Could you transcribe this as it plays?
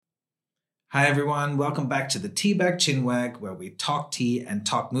Hi everyone, welcome back to the Teabag Chinwag, where we talk tea and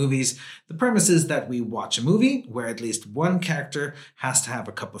talk movies. The premise is that we watch a movie where at least one character has to have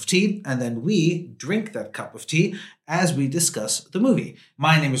a cup of tea, and then we drink that cup of tea as we discuss the movie.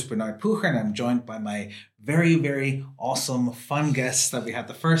 My name is Bernard Pucher, and I'm joined by my very, very awesome, fun guests that we had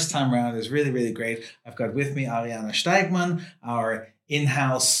the first time around. It was really, really great. I've got with me Ariana Steigmann, our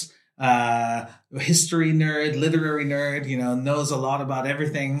in-house history nerd, literary nerd, knows a lot about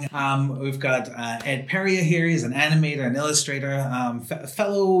everything. We've got Ed Peria here. He's an animator, an illustrator,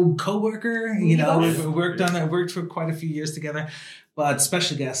 fellow co-worker. We've worked for quite a few years together. But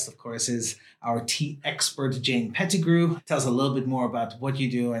special guest, of course, is our tea expert, Jane Pettigrew. Tell us a little bit more about what you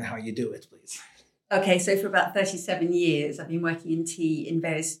do and how you do it, please. Okay, so for about 37 years, I've been working in tea in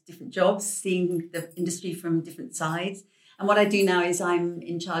various different jobs, seeing the industry from different sides. And what I do now is I'm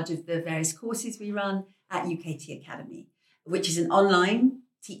in charge of the various courses we run at UKT Academy, which is an online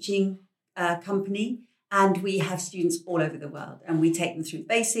teaching company. And we have students all over the world. And we take them through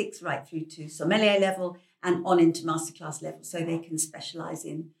basics, right through to sommelier level and on into masterclass level, so they can specialize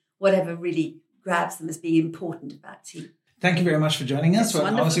in whatever really grabs them as being important about tea. Thank you very much for joining us. Well,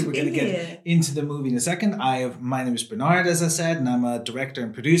 obviously, we're going to get into the movie in a second. My name is Bernard, as I said, and I'm a director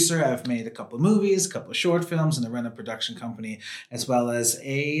and producer. I've made a couple of movies, a couple of short films, and I run a production company, as well as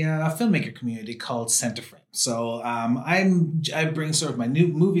a filmmaker community called Centerframe. So I bring sort of my new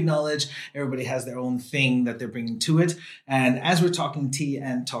movie knowledge. Everybody has their own thing that they're bringing to it. And as we're talking tea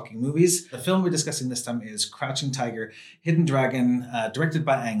and talking movies, the film we're discussing this time is Crouching Tiger, Hidden Dragon, directed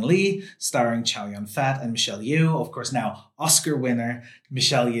by Ang Lee, starring Chow Yun-fat and Michelle Yeoh. Of course, now Oscar winner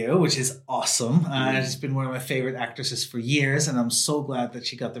Michelle Yeoh, which is awesome. She's been one of my favorite actresses for years, and I'm so glad that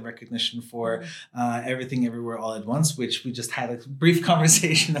she got the recognition for Everything Everywhere All at Once, which we just had a brief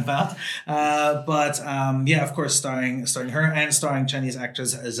conversation about. Of course, starring her and starring Chinese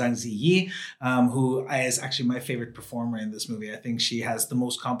actress Zhang Ziyi, who is actually my favorite performer in this movie. I think she has the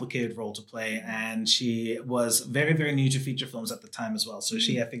most complicated role to play, and she was very, very new to feature films at the time as well. So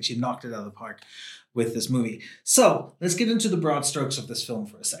I think she knocked it out of the park with this movie. So let's get into the broad strokes of this film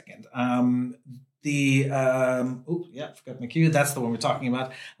for a second. Forgot my cue. That's the one we're talking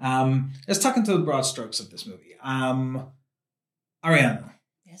about. Let's talk into the broad strokes of this movie. Ariana.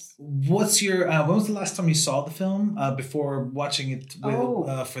 Yes. What's your? When was the last time you saw the film before watching it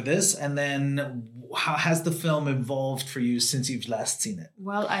for this? And then how has the film evolved for you since you've last seen it?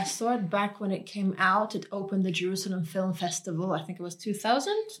 Well, I saw it back when it came out. It opened the Jerusalem Film Festival. I think it was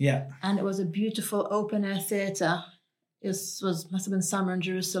 2000. Yeah. And it was a beautiful open-air theater. Must have been summer in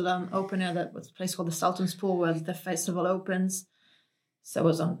Jerusalem. Open air, that was a place called the Sultan's Pool where the festival opens. So it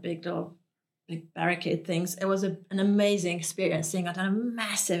was on big barricade things. It was an amazing experience seeing it on a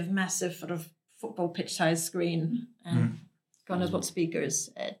massive sort of football pitch-sized screen. And God knows what speakers.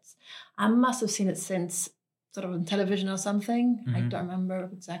 I must have seen it since sort of on television or something. I don't remember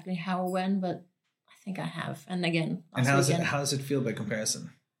exactly how or when, but I think I have. And again, and how does it feel by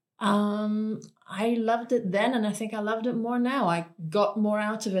comparison? I loved it then, and I think I loved it more now. I got more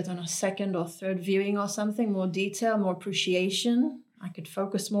out of it on a second or third viewing or something, more detail, more appreciation. I could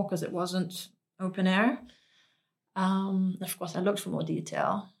focus more because it wasn't open air. Of course, I looked for more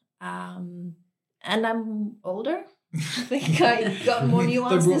detail. And I'm older. I think I got more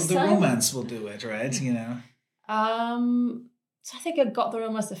nuance this time. The romance will do it, right? So I think I got the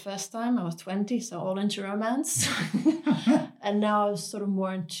romance the first time. I was 20, so all into romance. And now I was sort of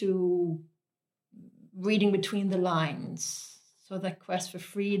more into reading between the lines. So the quest for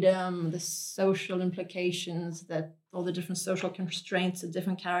freedom, the social implications, that all the different social constraints that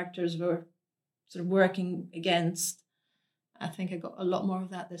different characters were sort of working against. I think I got a lot more of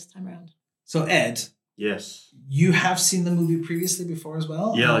that this time around. So Ed, yes, you have seen the movie previously before as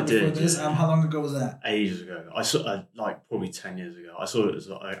well. Yeah, I did. Yeah. How long ago was that? Ages ago. I saw probably 10 years ago. I saw it as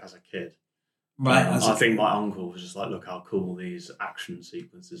a kid. Right. I think my uncle was just like, look how cool these action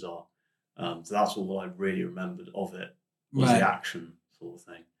sequences are. So that's all I really remembered of it was the action sort of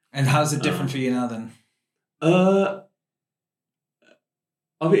thing. And how's it different for you now then?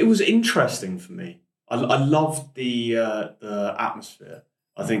 It was interesting for me. I loved the atmosphere.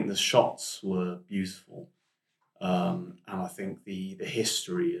 I think the shots were beautiful, and I think the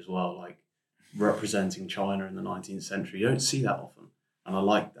history as well, like representing China in the 19th century. You don't see that often, and I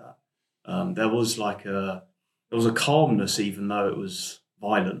like that. There was a calmness, even though it was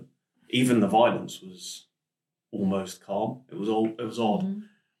violent. Even the violence was almost calm. It was odd.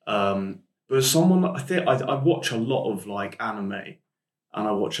 Mm-hmm. But as someone, I think I watch a lot of like anime, and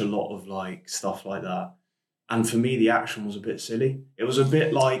I watch a lot of like stuff like that. And for me, the action was a bit silly. It felt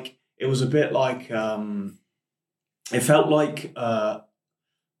like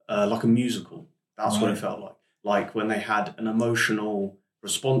like a musical. That's what it felt like. Like when they had an emotional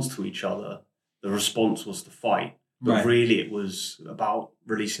response to each other, the response was to fight. But really it was about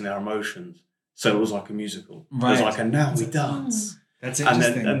releasing their emotions. So it was like a musical. It was like, and now we dance. That's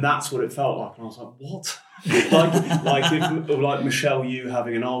interesting. And that's what it felt like. And I was like, what? like Michelle Yeoh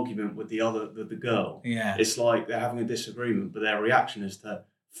having an argument with the girl. Yeah. It's like they're having a disagreement, but their reaction is to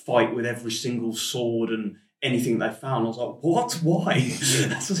fight with every single sword and anything they found. I was like, what? Why?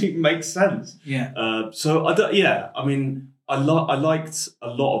 That doesn't even make sense. Yeah. I liked a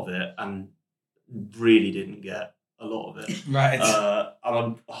lot of it and really didn't get a lot of it. Right.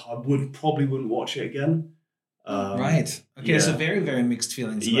 And I wouldn't watch it again. Right. Okay. So very, very mixed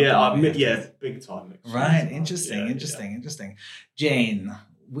feelings. About big time mixed. Right. Interesting. Jane,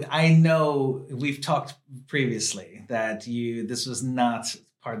 I know we've talked previously that this was not,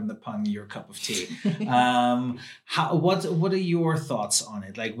 pardon the pun, your cup of tea. What are your thoughts on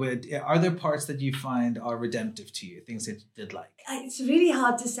it? Like, are there parts that you find are redemptive to you, things that you did like? It's really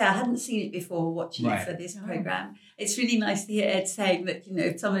hard to say. I hadn't seen it before watching it for this program. It's really nice to hear Ed saying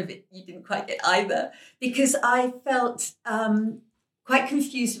that, some of it you didn't quite get either, because I felt quite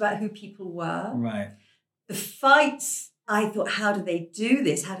confused about who people were. Right. The fights, I thought, how do they do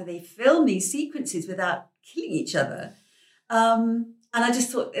this? How do they film these sequences without killing each other? And I just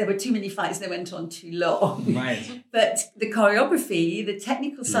thought there were too many fights. They went on too long. Right. But the choreography, the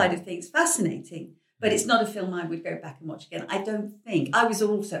technical side of things, fascinating. But it's not a film I would go back and watch again. I don't think. I was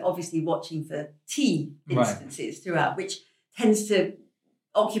also obviously watching for tea instances throughout, which tends to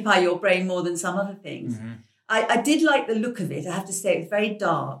occupy your brain more than some other things. Mm-hmm. I did like the look of it. I have to say it was very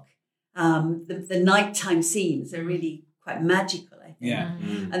dark. The nighttime scenes are really quite magical, I think. Yeah.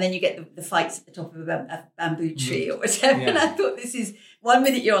 Mm. And then you get the fights at the top of a bamboo tree or whatever. Yeah. And I thought, this is 1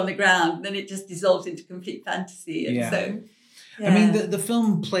 minute you're on the ground, then it just dissolves into complete fantasy. And so... Yeah. I mean, the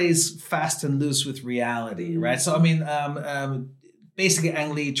film plays fast and loose with reality, right? So, I mean, basically,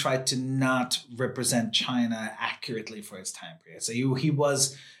 Ang Lee tried to not represent China accurately for its time period. So he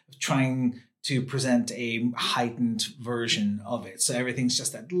was trying to present a heightened version of it. So everything's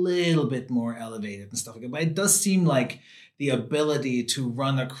just a little bit more elevated and stuff like that. But it does seem like the ability to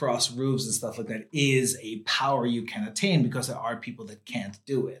run across roofs and stuff like that is a power you can attain, because there are people that can't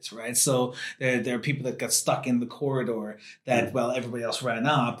do it, right? So there are people that got stuck in the corridor that, well, everybody else ran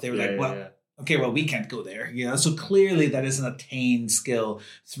up. They were okay, well, we can't go there. So clearly that is an attained skill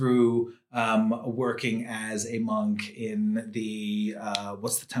through working as a monk in the,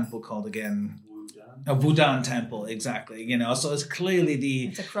 what's the temple called again? A Wudan temple, exactly. So it's clearly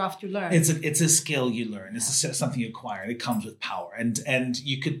it's a craft you learn. It's a skill you learn. It's something you acquire. It comes with power, and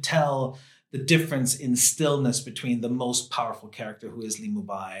you could tell the difference in stillness between the most powerful character, who is Li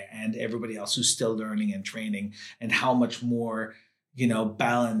Mubai, and everybody else who's still learning and training, and how much more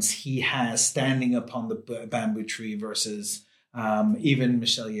balance he has standing upon the bamboo tree versus even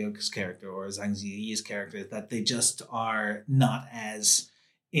Michelle Yeoh's character or Zhang Ziyi's character, that they just are not as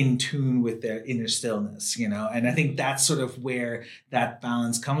in tune with their inner stillness, and I think that's sort of where that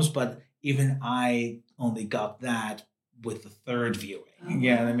balance comes. But even I only got that with the third viewing.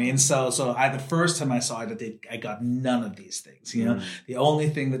 You know what I mean? So the first time I saw it, I got none of these things. The only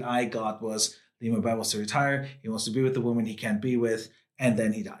thing that I got was Li Mubai wants to retire. He wants to be with the woman he can't be with, and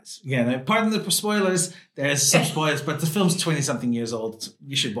then he dies. Pardon the spoilers. There's some spoilers, but the film's 20-something years old.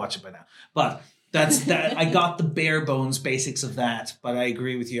 You should watch it by now. But that's that. I got the bare bones basics of that, but I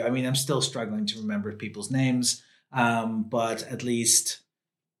agree with you. I mean, I'm still struggling to remember people's names, but at least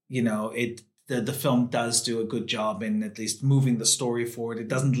the film does do a good job in at least moving the story forward. It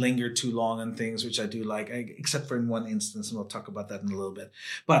doesn't linger too long on things, which I do like, except for in one instance, and we'll talk about that in a little bit.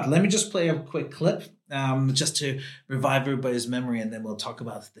 But let me just play a quick clip just to revive everybody's memory, and then we'll talk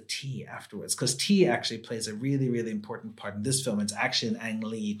about the tea afterwards, because tea actually plays a really, really important part in this film. It's actually an Ang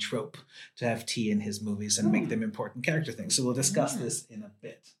Lee trope to have tea in his movies and make them important character things. So we'll discuss this in a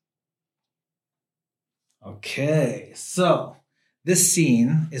bit. Okay, so this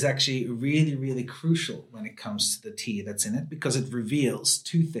scene is actually really, really crucial when it comes to the tea that's in it, because it reveals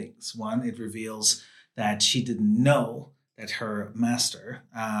two things. One, it reveals that she didn't know that her master,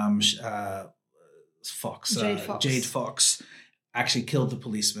 Jade Fox, actually killed the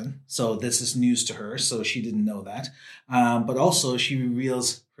policeman. So this is news to her. So she didn't know that. But also she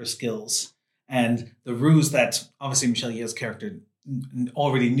reveals her skills and the ruse that obviously Michelle Yeoh's character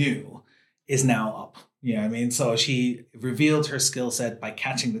already knew is now up. You know what I mean? So she revealed her skill set by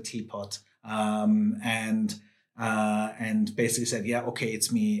catching the teapot, and basically said, yeah, okay,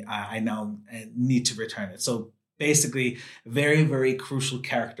 it's me. I now need to return it. So basically, very, very crucial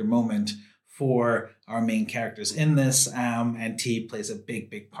character moment for our main characters in this, and tea plays a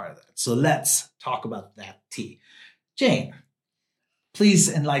big part of that. So let's talk about that tea. Jane, please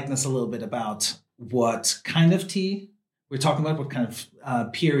enlighten us a little bit about what kind of tea we're talking about, what kind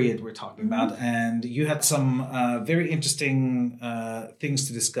of period we're talking about. And you had some very interesting things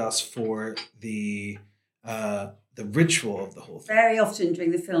to discuss for the ritual of the whole thing. Very often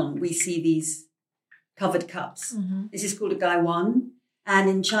during the film, we see these covered cups. This is called a gaiwan. And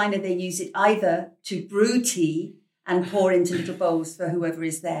in China, they use it either to brew tea and pour into little bowls for whoever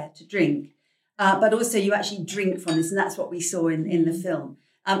is there to drink. But also you actually drink from this, and that's what we saw in the film.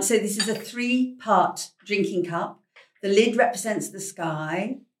 So this is a 3-part drinking cup. The lid represents the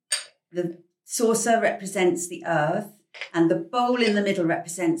sky, the saucer represents the earth, and the bowl in the middle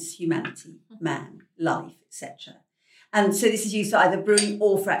represents humanity, man, life, etc. And so this is used for either brewing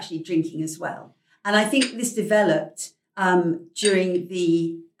or for actually drinking as well. And I think this developed during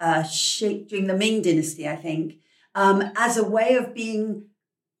the Ming Dynasty, I think, as a way of being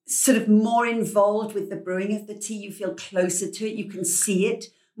sort of more involved with the brewing of the tea. You feel closer to it. You can see it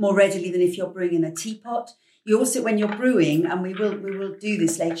more readily than if you're brewing in a teapot. You also, when you're brewing, and we will do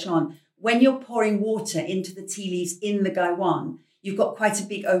this later on, when you're pouring water into the tea leaves in the gaiwan, you've got quite a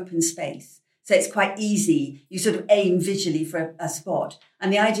big open space. So it's quite easy. You sort of aim visually for a spot.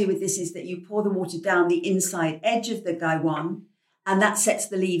 And the idea with this is that you pour the water down the inside edge of the gaiwan, and that sets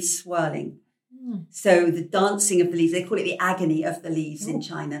the leaves swirling. So the dancing of the leaves, they call it the agony of the leaves in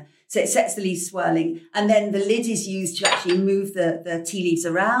China. So it sets the leaves swirling. And then the lid is used to actually move the tea leaves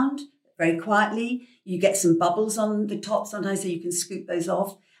around very quietly. You get some bubbles on the top sometimes, so you can scoop those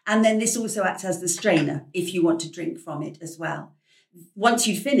off. And then this also acts as the strainer if you want to drink from it as well. Once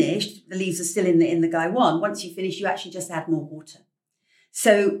you've finished, the leaves are still in the gaiwan. Once you finish, you actually just add more water.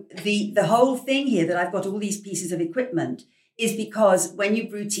 So the whole thing here that I've got all these pieces of equipment is because when you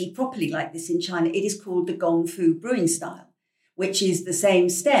brew tea properly like this in China, it is called the Gongfu brewing style, which is the same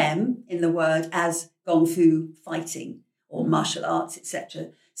stem in the word as Gongfu fighting or martial arts, etc.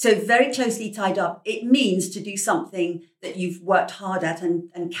 So very closely tied up. It means to do something that you've worked hard at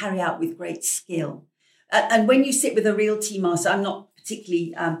and carry out with great skill. And when you sit with a real tea master, I'm not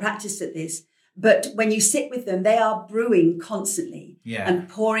particularly practiced at this, but when you sit with them, they are brewing constantly and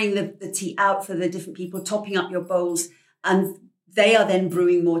pouring the tea out for the different people, topping up your bowls, and they are then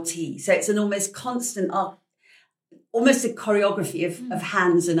brewing more tea. So it's an almost constant, almost a choreography of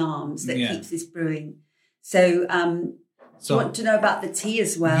hands and arms that keeps this brewing. So you want to know about the tea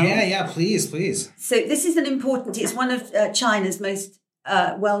as well? Yeah, please. So this is an important tea. It's one of China's most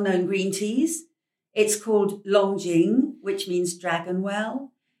well-known green teas. It's called Longjing, which means dragon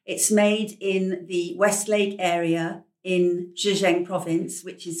well. It's made in the Westlake area in Zhejiang province,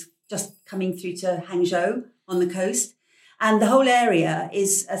 which is just coming through to Hangzhou on the coast. And the whole area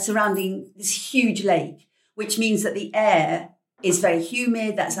is surrounding this huge lake, which means that the air is very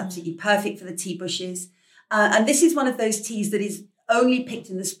humid. That's absolutely perfect for the tea bushes. And this is one of those teas that is only picked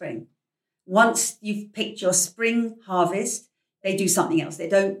in the spring. Once you've picked your spring harvest, they do something else. They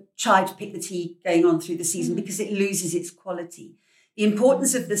don't try to pick the tea going on through the season because it loses its quality. The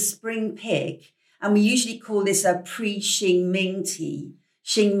importance of the spring pick, and we usually call this a pre-Xingming tea,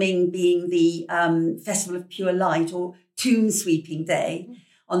 Xingming being the Festival of Pure Light or Tomb Sweeping Day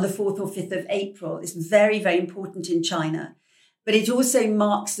on the 4th or 5th of April. It's very, very important in China. But it also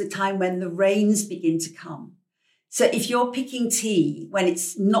marks the time when the rains begin to come. So if you're picking tea when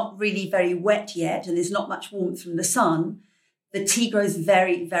it's not really very wet yet and there's not much warmth from the sun, the tea grows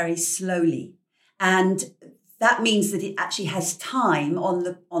very, very slowly. And that means that it actually has time on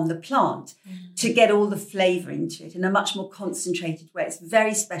the plant to get all the flavour into it in a much more concentrated way. It's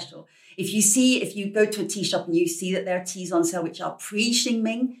very special. If you go to a tea shop and you see that there are teas on sale which are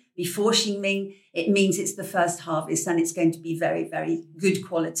pre-Xingming, before Xingming, it means it's the first harvest and it's going to be very, very good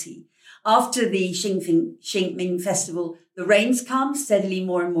quality. After the Xingming festival, the rains come steadily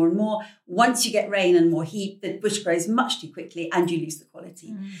more and more and more. Once you get rain and more heat, the bush grows much too quickly and you lose the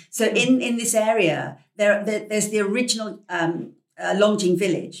quality. So in this area, there's the original Longjing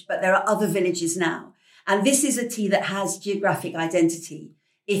village, but there are other villages now. And this is a tea that has geographic identity.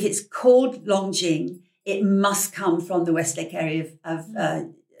 If it's called Longjing, it must come from the Westlake area of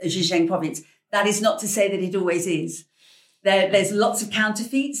Zhejiang province. That is not to say that it always is. There's lots of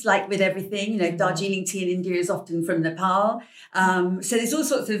counterfeits, like with everything. Darjeeling tea in India is often from Nepal. So there's all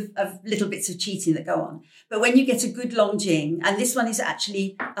sorts of little bits of cheating that go on. But when you get a good Longjing, and this one is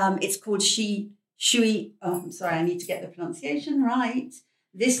actually, it's called Shui. Oh, I'm sorry, I need to get the pronunciation right.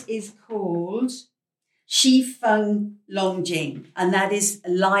 This is called Shifeng Longjing, and that is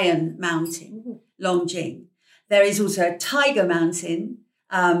Lion Mountain, Longjing. There is also a Tiger Mountain,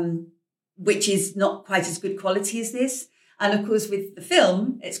 which is not quite as good quality as this. And of course, with the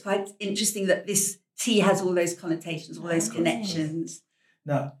film, it's quite interesting that this tea has all those connotations, all those connections.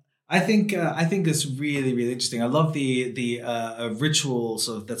 No, I think it's really, really interesting. I love the ritual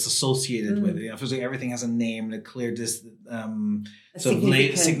sort of that's associated with it. You know, like everything has a name and a clear sort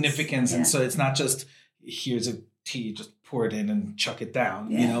of significance, and so it's not just here's a tea, just pour it in and chuck it down.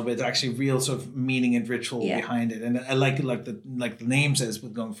 You know, but it's actually real sort of meaning and ritual behind it. And I like the name says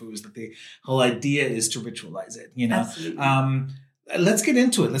with Gongfu is that the whole idea is to ritualize it. You know. Absolutely. Let's get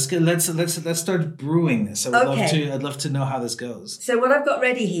into it. Let's start brewing this. I'd love to know how this goes. So what I've got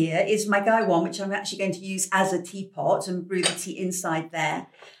ready here is my gaiwan, which I'm actually going to use as a teapot and brew the tea inside there.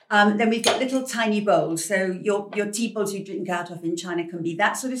 Then we've got little tiny bowls. So your tea bowls you drink out of in China can be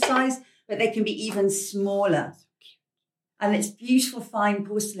that sort of size, but they can be even smaller. And it's beautiful fine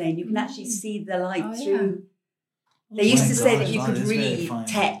porcelain. You can actually see the light through. They used to say that you could read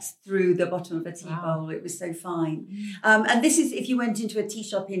text through the bottom of a tea bowl. It was so fine. And this is, if you went into a tea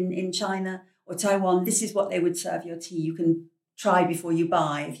shop in China or Taiwan, this is what they would serve your tea. You can try before you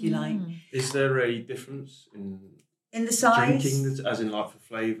buy, if you like. Is there a difference in the size? Drinking, as in like for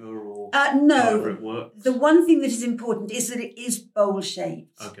flavour or no. however it works? The one thing that is important is that it is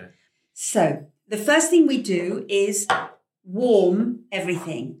bowl-shaped. Okay. So the first thing we do is warm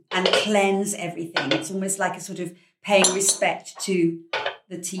everything and cleanse everything. It's almost like a sort of paying respect to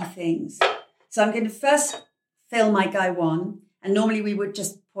the tea things. So I'm going to first fill my gaiwan, and normally we would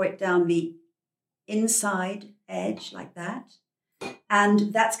just pour it down the inside edge like that.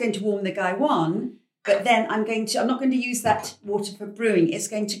 And that's going to warm the gaiwan, but then I'm not going to use that water for brewing. It's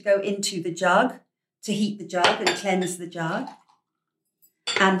going to go into the jug to heat the jug and cleanse the jug.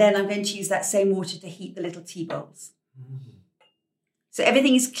 And then I'm going to use that same water to heat the little tea bowls. So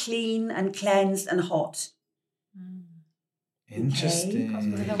everything is clean and cleansed and hot. Interesting.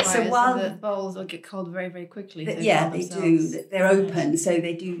 Okay. So while the bowls will get cold very, very quickly. They do. They're open, so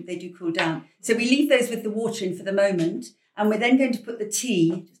they do cool down. So we leave those with the water in for the moment, and we're then going to put the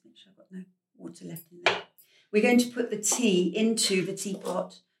tea. Just make sure I've got no water left in there. We're going to put the tea into the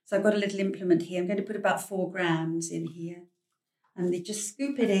teapot. So I've got a little implement here. I'm going to put about 4 grams in here, and they just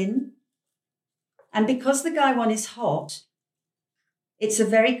scoop it in. And because the gaiwan is hot, it's a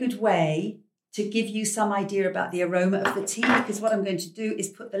very good way to give you some idea about the aroma of the tea, because what I'm going to do is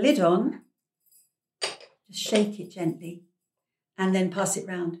put the lid on, just shake it gently, and then pass it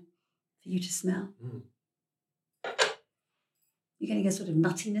round for you to smell. You're getting a sort of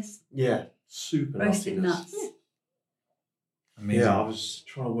nuttiness. Yeah, super roasted nuttiness. Nuts. Amazing. Yeah, I was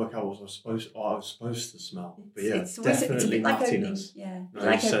trying to work out what I was supposed to smell. But yeah, it's definitely like nuttiness.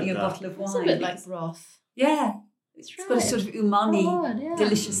 Like opening a bottle of wine. It's a bit like broth. Yeah, it's got a sort of umami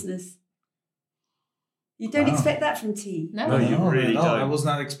deliciousness. You don't expect that from tea. No, you really don't. I was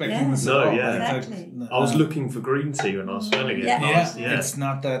not expecting this at all. Exactly. I was looking for green tea when I was smelling it. It's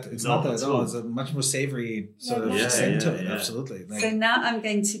not that. It's not that at all. It's a much more savoury sort of scent to it. Yeah. Absolutely. So now I'm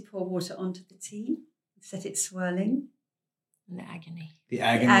going to pour water onto the tea, set it swirling. And the agony. The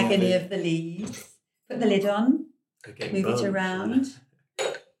agony of the leaves. Put the lid on. Move it around.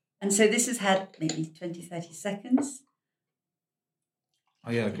 And so this has had maybe 20, 30 seconds. Oh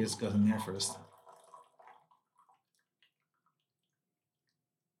yeah, it's got in there first.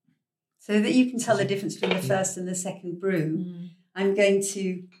 So that you can tell the difference between the first and the second brew, I'm going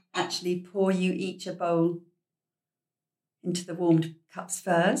to actually pour you each a bowl into the warmed cups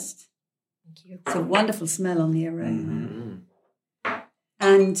first. Thank you. It's a wonderful smell on the aroma.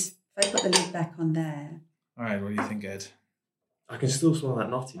 And if I put the lid back on there. All right, what do you think, Ed? I can still smell that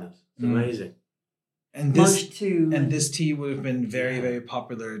nuttiness. It's amazing. And this tea would have been very, very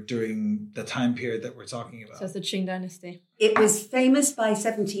popular during the time period that we're talking about. So it's the Qing dynasty. It was famous by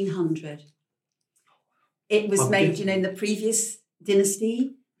 1700. It was made, in the previous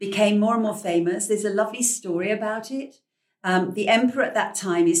dynasty, became more and more famous. There's a lovely story about it. The emperor at that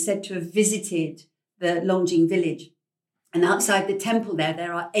time is said to have visited the Longjing village. And outside the temple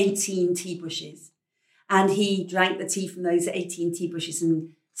there are 18 tea bushes. And he drank the tea from those 18 tea bushes and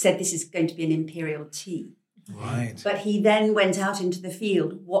said this is going to be an imperial tea. Right. But he then went out into the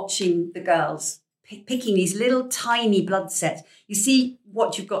field watching the girls picking these little tiny blood sets. You see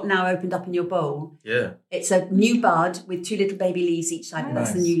what you've got now opened up in your bowl? Yeah. It's a new bud with 2 little baby leaves each side. And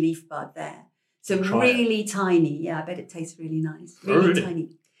that's the new leaf bud there. So really tiny. Yeah, I bet it tastes really nice. Really tiny.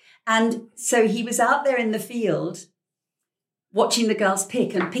 And so he was out there in the field watching the girls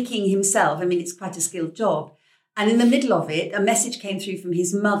pick and picking himself. I mean, it's quite a skilled job. And in the middle of it, a message came through from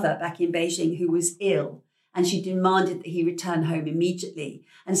his mother back in Beijing who was ill. And she demanded that he return home immediately.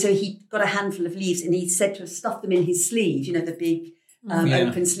 And so he got a handful of leaves and he said to have stuffed them in his sleeve, the big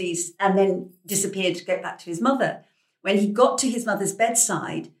open sleeves, and then disappeared to go back to his mother. When he got to his mother's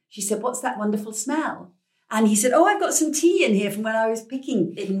bedside, she said, "What's that wonderful smell?" And he said, "Oh, I've got some tea in here from when I was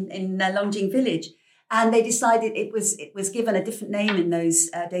picking in Longjing village." And they decided it was given a different name in those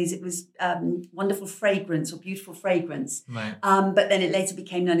days. It was wonderful fragrance or beautiful fragrance. Right. But then it later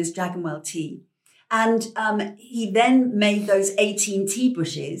became known as Jaganwell tea. And he then made those 18 tea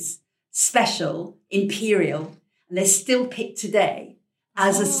bushes special, imperial, and they're still picked today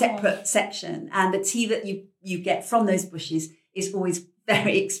as a separate section. And the tea that you get from those bushes is always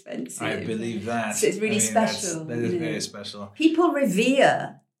very expensive. I believe that. So it's really special. That is very special. People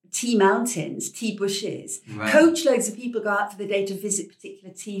revere tea mountains, tea bushes. Right. Coach loads of people go out for the day to visit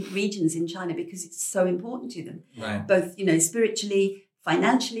particular tea regions in China because it's so important to them. Right. Both, spiritually,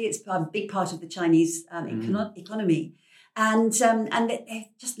 financially, it's a big part of the Chinese economy. And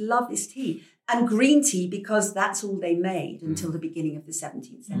they just love this tea. And green tea because that's all they made until the beginning of the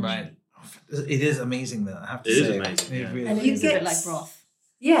 17th century. Right. It is amazing, though, I have to say. It is amazing. It really And is. it is a bit like broth.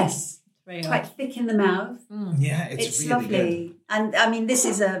 Yes. Very Quite odd. thick in the mouth. Yeah, it's really lovely. good. And I mean, this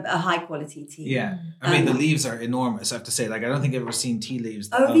is a high quality tea. Yeah. I mean, the leaves are enormous, I have to say. Like, I don't think I've ever seen tea leaves.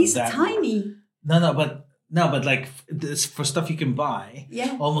 These that are tiny. No, but like this, for stuff you can buy,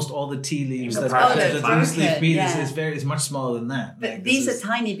 almost all the tea leaves In the that packet. the loose leaf packet, meat yeah. is much smaller than that. But Like, these are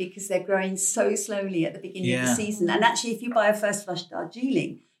tiny because they're growing so slowly at the beginning of the season. And actually, if you buy a first flush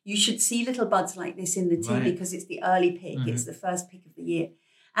Darjeeling, you should see little buds like this in the tea because it's the early pick. It's the first pick of the year.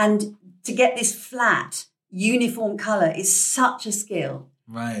 And to get this flat, uniform colour is such a skill.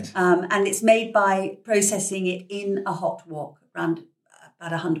 Right. And it's made by processing it in a hot wok around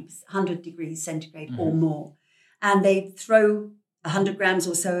about 100 degrees centigrade or more. And they throw 100 grams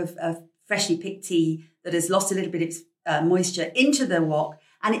or so of freshly picked tea that has lost a little bit of moisture into the wok,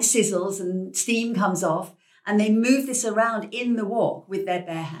 and it sizzles and steam comes off. And they move this around in the wok with their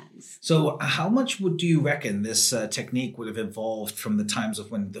bare hands. So how much do you reckon this technique would have evolved from the times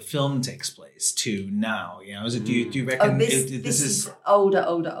of when the film takes place to now? You know, do you reckon this is older,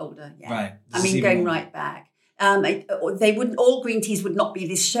 yeah. Right. I mean, going right back. All green teas would not be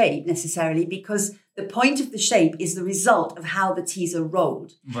this shape necessarily because the point of the shape is the result of how the teas are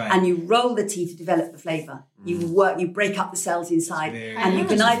rolled. Right. And you roll the tea to develop the flavour. You break up the cells inside. And you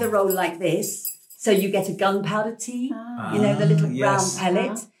can either roll like this, so you get a gunpowder tea, the little brown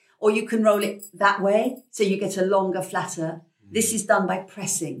pellet, or you can roll it that way, so you get a longer, flatter. This is done by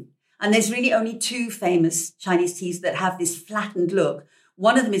pressing. And there's really only two famous Chinese teas that have this flattened look.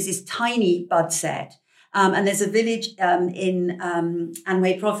 One of them is this tiny bud set. And there's a village in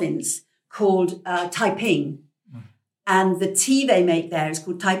Anhui province called Taiping. And the tea they make there is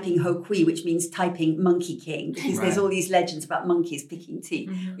called Taiping Ho Kui, which means Taiping Monkey King, because there's all these legends about monkeys picking tea,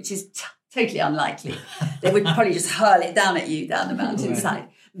 which is totally unlikely. They would probably just hurl it down at you down the mountainside.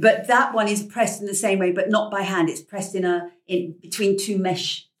 But that one is pressed in the same way, but not by hand. It's pressed in between two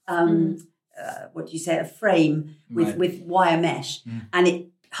mesh, a frame with wire mesh. And it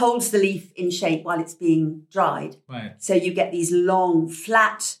holds the leaf in shape while it's being dried. Right. So you get these long,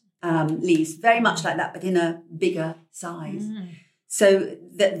 flat leaves, very much like that, but in a bigger size. So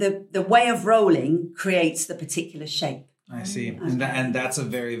the way of rolling creates the particular shape. I see. And that's a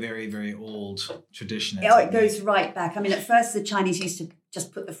very, very, very old tradition. It goes right back. I mean, at first the Chinese used to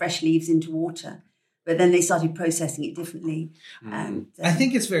just put the fresh leaves into water, but then they started processing it differently. And I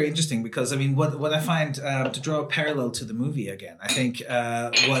think it's very interesting because, I mean, what I find, to draw a parallel to the movie again, I think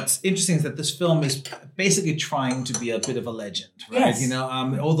what's interesting is that this film is basically trying to be a bit of a legend, right? Yes. You know,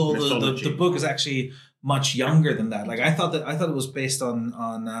 although the book is actually much younger than that. Like I thought it was based on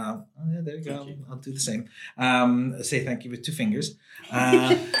there you go. I'll do the same. Say thank you with two fingers.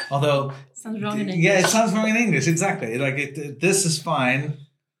 Although sounds wrong in English. Yeah, it sounds wrong in English. Exactly. Like this is fine.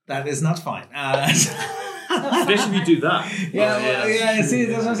 That is not fine. Especially if you do that. Yeah. See,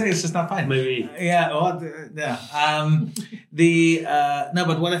 that's what I'm saying. It's just not fine. Maybe. Yeah. No,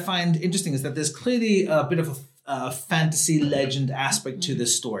 but what I find interesting is that there's clearly a bit of a fantasy legend aspect to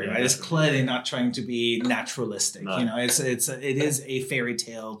this story, right? It's clearly not trying to be naturalistic. No. You know, it is a fairy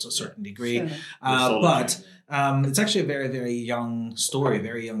tale to a certain degree, Sure. but it's actually a very, very young story,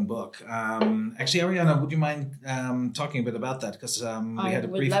 very young book. Actually, Ariana, would you mind talking a bit about that? Because we had a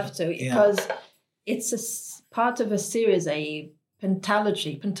brief. I would love to, because it's part of a series, a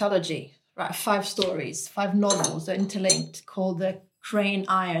pentalogy, right? 5 stories, 5 novels, they're interlinked, called The Crane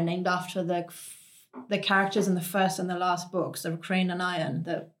Iron, named after the characters in the first and the last books, the Crane and Iron,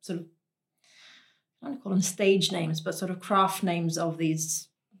 the sort of, I don't call them stage names, but sort of craft names of these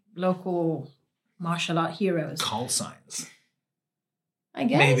local martial art heroes. Call signs. I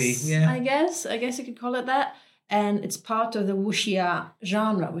guess. Maybe, yeah. I guess you could call it that. And it's part of the wuxia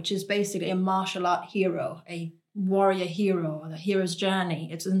genre, which is basically a martial art hero, a warrior hero, the hero's journey.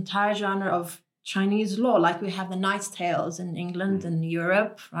 It's an entire genre of Chinese law, like we have the Knight's Tales in England and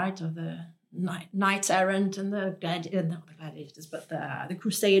Europe, right? Or the Knights Errant and not the gladiators, but the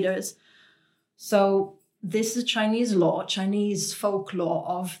Crusaders. So this is Chinese law, Chinese folklore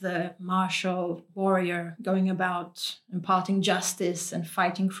of the martial warrior going about imparting justice and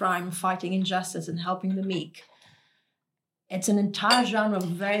fighting crime, fighting injustice and helping the meek. It's an entire genre of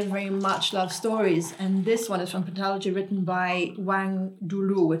very, very much loved stories. And this one is from Pentalogy, written by Wang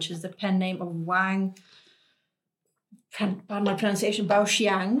Dulu, which is the pen name of Wang, pardon my pronunciation,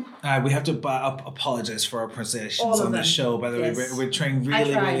 Baoxiang. We have to apologize for our pronunciations on the show. By the way, we're trying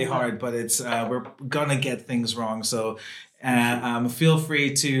really hard, but it's we're gonna get things wrong. So feel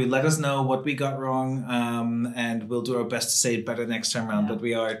free to let us know what we got wrong, and we'll do our best to say it better next time around. Yeah.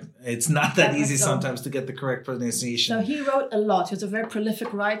 But it's not that easy sometimes to get the correct pronunciation. So he wrote a lot. He was a very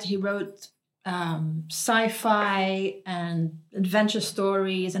prolific writer. He wrote sci-fi and adventure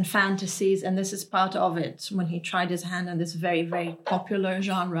stories and fantasies, and this is part of it when he tried his hand on this very, very popular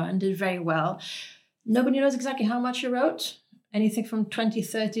genre and did very well. Nobody knows exactly how much he wrote. Anything from 20,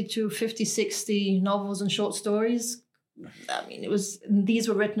 30 to 50, 60 novels and short stories. I mean, these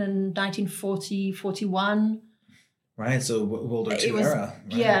were written in 1940, 41. Right, so World War II era.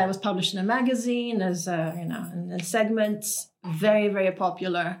 Right? Yeah, it was published in a magazine as in segments. Very, very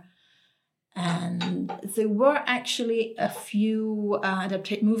popular. And there were actually a few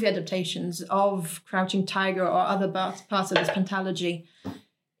movie adaptations of Crouching Tiger or other parts of this pentalogy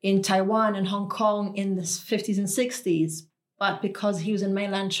in Taiwan and Hong Kong in the 50s and 60s. But because he was in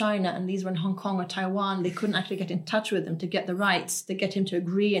mainland China and these were in Hong Kong or Taiwan, they couldn't actually get in touch with him to get the rights, to get him to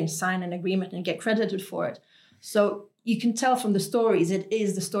agree and sign an agreement and get credited for it. So you can tell from the stories, it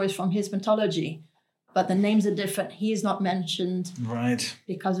is the stories from his pentalogy. But the names are different. He is not mentioned. Right.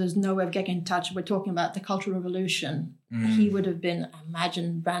 Because there's no way of getting in touch. We're talking about the Cultural Revolution. He would have been, I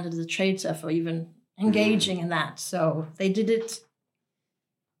imagine, branded as a traitor for even engaging in that. So they did it.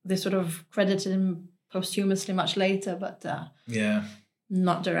 They sort of credited him posthumously much later, but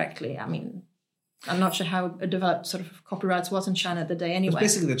not directly. I mean, I'm not sure how developed sort of copyrights was in China at the day anyway. It's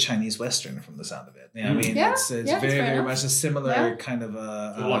basically the Chinese Western from the sound of it. I mean, it's very, very much a similar kind of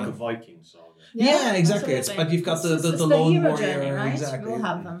like a Viking saga. Yeah, exactly. But you've got the lone warrior, journey, right? Exactly. We'll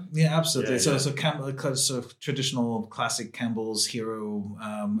have them. Yeah, absolutely. Yeah. So Campbell, sort of traditional classic Campbell's hero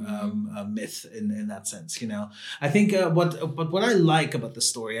myth in that sense. I think what I like about the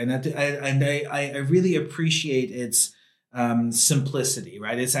story, and I really appreciate its simplicity.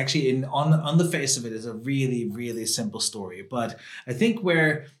 Right, it's actually on the face of it is a really, really simple story. But I think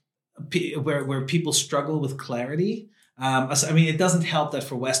where people struggle with clarity. I mean, it doesn't help that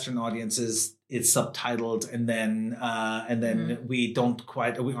for Western audiences it's subtitled, and then we aren't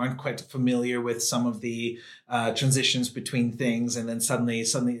quite familiar with some of the transitions between things, and then suddenly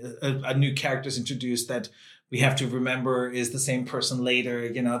a new character is introduced that we have to remember is the same person later.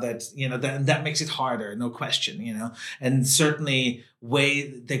 That makes it harder, no question. And certainly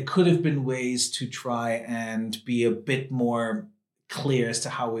there could have been ways to try and be a bit more clear as to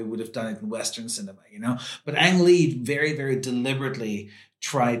how we would have done it in Western cinema, But Ang Lee very, very deliberately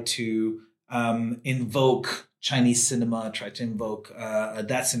tried to invoke Chinese cinema, tried to invoke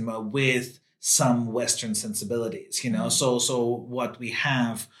that cinema with some Western sensibilities, So what we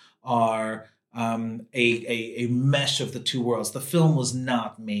have are a mesh of the two worlds. The film was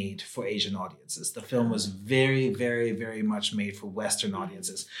not made for Asian audiences. The film was very, very, very much made for Western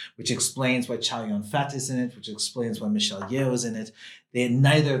audiences, which explains why Chow Yun-fat is in it, which explains why Michelle Yeoh is in it.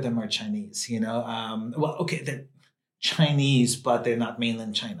 Neither of them are Chinese, they're Chinese, but they're not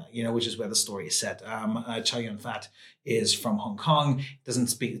mainland China, which is where the story is set. Chow Yun-fat is from Hong Kong. Didn't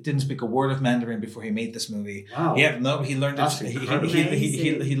speak a word of Mandarin before he made this movie. Wow. Yeah, no, he learned it.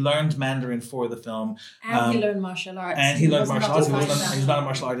 He learned Mandarin for the film. And he learned martial arts. He's not a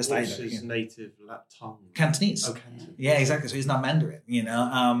martial artist either. His native tongue. Cantonese. Oh, Cantonese. Yeah, exactly. So he's not Mandarin,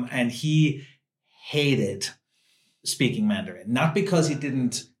 and he hated speaking Mandarin, not because he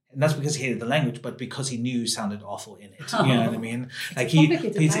hated the language, but because he knew sounded awful in it. You know what I mean? Like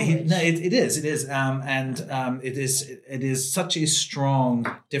it is such a strong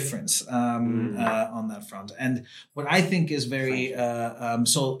difference on that front. And what I think is very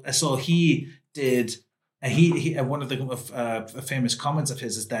so he did. He one of the famous comments of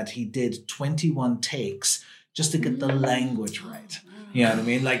his is that he did 21 takes just to get the language right. You know what I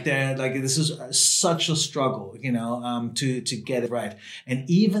mean? Like this is such a struggle, to get it right. And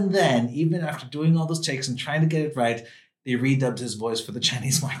even then, even after doing all those takes and trying to get it right, they redubbed his voice for the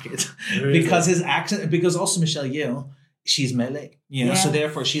Chinese market Really? because his accent, because also Michelle Yeoh, she's Malay, so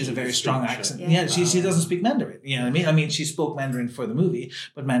therefore she has a very strong accent. She doesn't speak Mandarin. You know what I mean? I mean, she spoke Mandarin for the movie,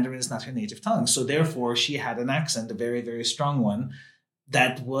 but Mandarin is not her native tongue. So therefore she had an accent, a very, very strong one,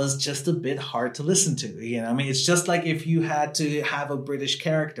 that was just a bit hard to listen to. I mean, it's just like if you had to have a British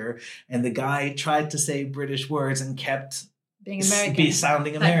character and the guy tried to say British words and kept being American,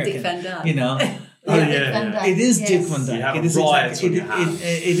 sounding American, Dick Van Dyke. It is Dick Van Dyke. It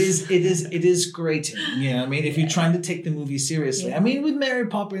is grating. I mean, if you're trying to take the movie seriously, I mean, with Mary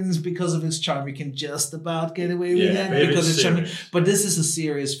Poppins, because of its charm, you can just about get away with it because it's charming. But this is a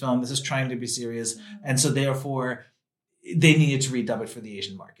serious film. This is trying to be serious, and so therefore, they needed to redub it for the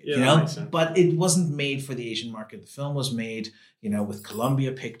Asian market. But it wasn't made for the Asian market. The film was made, with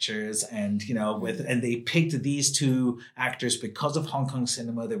Columbia Pictures and and they picked these two actors because of Hong Kong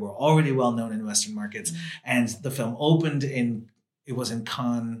cinema. They were already well known in Western markets, and the film opened in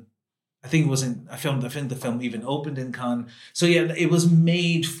Cannes. I think the film even opened in Cannes. So it was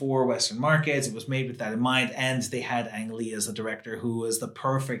made for Western markets. It was made with that in mind, and they had Ang Lee as the director, who was the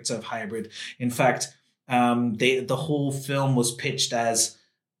perfect sort of hybrid. In fact, the whole film was pitched as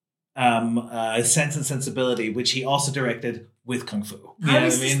Sense and Sensibility, which he also directed with Kung Fu. I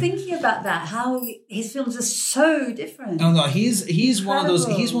was just thinking about that. How his films are so different. Oh no, he's one of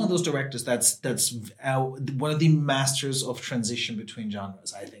those directors that's one of the masters of transition between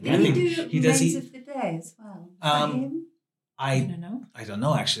genres. I think. Did he do Remains of the Day as well? Is that him? I don't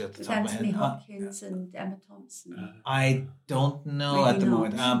know actually at the top of my head. Anthony Hopkins and Emma Thompson. I don't know at the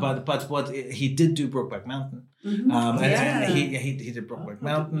moment. But what he did do Brokeback Mountain. Mm-hmm. And he did Brokeback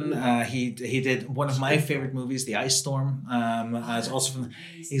Mountain. He did one of my favorite movies, The Ice Storm. It's also from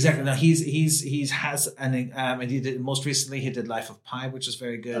exactly. No, he did most recently. He did Life of Pi, which is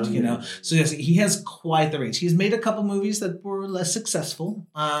very good. So yes, he has quite the range. He's made a couple movies that were less successful.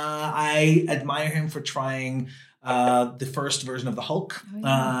 I admire him for trying. The first version of the Hulk.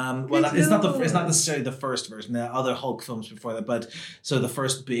 It's not necessarily the first version. There are other Hulk films before that, but so the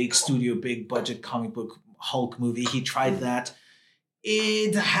first big studio, big budget comic book Hulk movie, he tried that.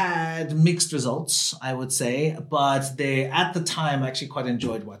 It had mixed results, I would say, but at the time, actually quite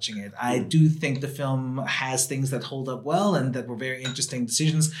enjoyed watching it. I do think the film has things that hold up well and that were very interesting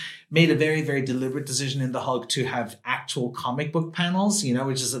decisions. Made a very, very deliberate decision in the Hulk to have actual comic book panels,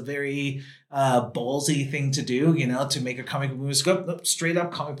 which is a very ballsy thing to do, to make a comic book movie. Go straight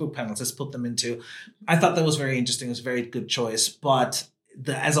up comic book panels. Let's put them into. I thought that was very interesting. It was a very good choice, but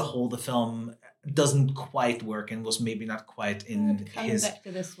as a whole, the film doesn't quite work and was maybe not quite in his. Back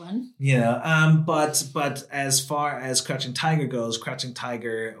to this one. But as far as Crouching Tiger goes, Crouching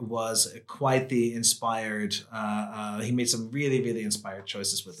Tiger was quite the inspired. He made some really, really inspired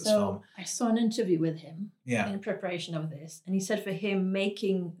choices with this film. I saw an interview with him in preparation of this, and he said for him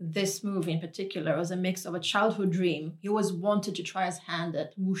making this movie in particular was a mix of a childhood dream. He always wanted to try his hand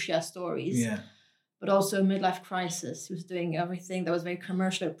at wuxia stories. But also a midlife crisis. He was doing everything that was very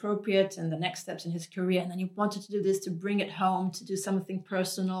commercially appropriate and the next steps in his career. And then he wanted to do this to bring it home, to do something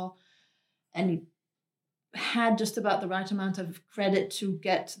personal. And he had just about the right amount of credit to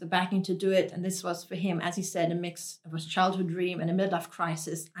get the backing to do it. And this was for him, as he said, a mix of a childhood dream and a midlife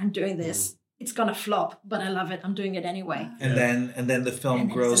crisis. I'm doing this. It's gonna flop, but I love it. I'm doing it anyway. And then the film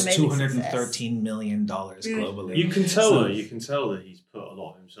grows $213 million globally. You can tell that he's put a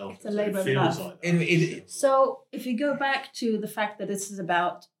lot of himself. It's a labor of love. So if you go back to the fact that this is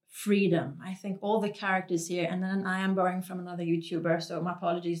about freedom, I think all the characters here, and then I am borrowing from another YouTuber, so my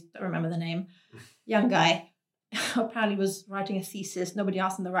apologies, don't remember the name. Young guy, apparently was writing a thesis. Nobody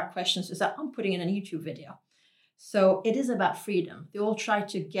asked him the right questions. So said, I'm putting in a YouTube video. So it is about freedom. They all try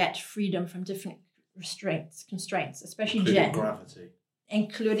to get freedom from different constraints, especially including Jen.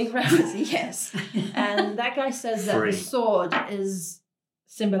 Including gravity, yes. And that guy says that the sword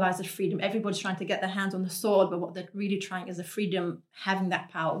symbolizes freedom. Everybody's trying to get their hands on the sword, but what they're really trying is the freedom having that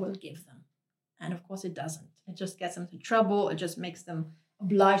power will give them. And of course it doesn't. It just gets them into trouble. It just makes them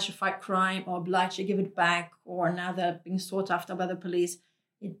obliged to fight crime or obliged to give it back, or now they're being sought after by the police.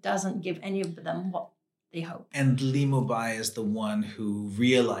 It doesn't give any of them what they hope. And Li Mubai is the one who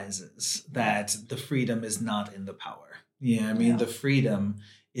realizes that the freedom is not in the power. The freedom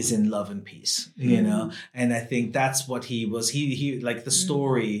is in love and peace, and I think that's what he was. He like the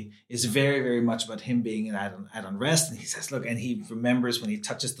story is very, very much about him being at unrest. And he says, look, and he remembers when he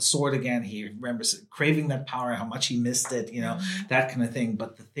touches the sword again, he remembers craving that power, how much he missed it, that kind of thing.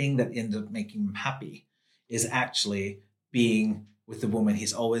 But the thing that ended up making him happy is actually being with the woman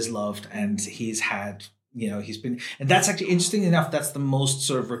he's always loved and he's had he's been, and that's actually interesting enough. That's the most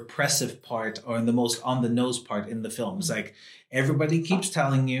sort of repressive part, or the most on the nose part in the film. It's like everybody keeps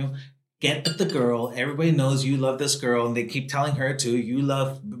telling you, get with the girl. Everybody knows you love this girl, and they keep telling her too, you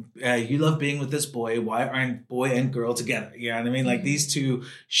love being with this boy. Why aren't boy and girl together? You know what I mean? Like these two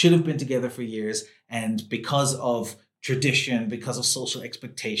should have been together for years, and because of tradition, because of social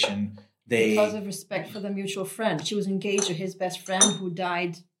expectation, because of respect for the mutual friend. She was engaged to his best friend who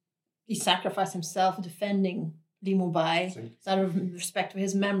died. He sacrificed himself defending Li Mubai. So out of respect for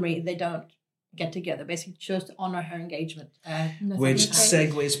his memory, they don't get together. Basically chose to honor her engagement. Which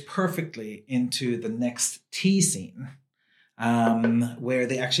segues perfectly into the next tea scene, where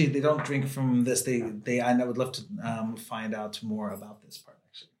they don't drink from this. I would love to find out more about this part,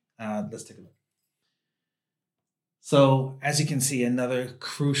 actually. Let's take a look. So, as you can see, another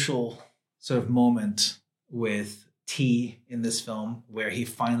crucial sort of moment with T in this film, where he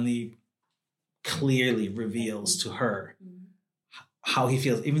finally clearly reveals to her how he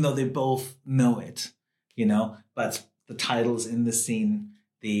feels, even though they both know it, but the title's in this scene,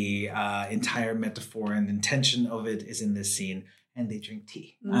 the entire metaphor and intention of it is in this scene, and they drink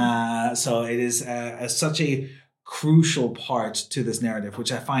tea. So it is such a crucial part to this narrative,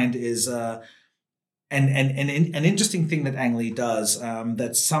 which I find is an interesting thing that Ang Lee does,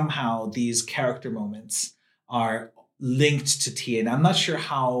 that somehow these character moments are linked to tea. And I'm not sure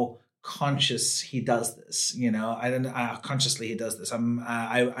how conscious he does this, I don't know how consciously he does this.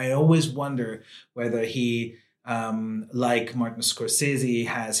 I always wonder whether he, like Martin Scorsese,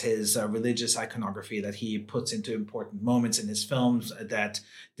 has his religious iconography that he puts into important moments in his films that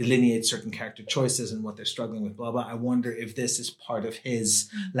delineate certain character choices and what they're struggling with, blah, blah. I wonder if this is part of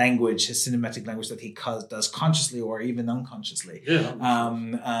his language, his cinematic language that he does consciously or even unconsciously.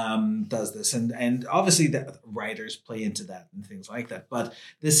 Does this. And obviously the writers play into that and things like that. But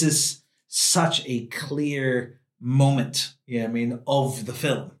this is such a clear moment, of the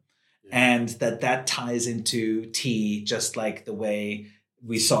film. And that ties into tea, just like the way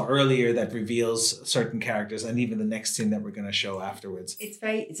we saw earlier that reveals certain characters, and even the next scene that we're going to show afterwards. It's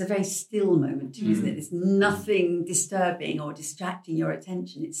a very still moment too, isn't it? There's nothing disturbing or distracting your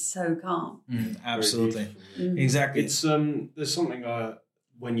attention. It's so calm. Absolutely, exactly. It's there's something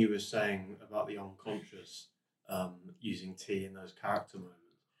when you were saying about the unconscious using tea in those character moments.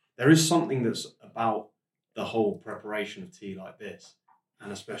 There is something that's about the whole preparation of tea like this.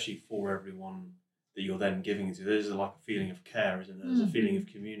 And especially for everyone that you're then giving it to, there's like a feeling of care, isn't there? There's a feeling of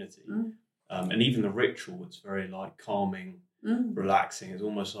community. And even the ritual, it's very like calming, relaxing. It's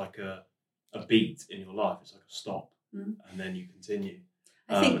almost like a beat in your life. It's like a stop, and then you continue.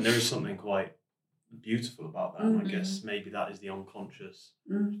 And there is something quite beautiful about that. And I guess maybe that is the unconscious.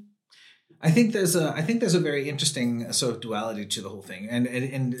 I think there's a very interesting sort of duality to the whole thing.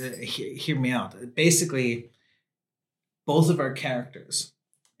 And hear me out. Basically, both of our characters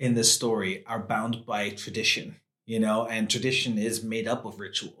in this story are bound by tradition, and tradition is made up of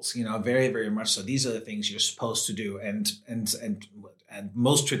rituals, very, very much so. These are the things you're supposed to do. And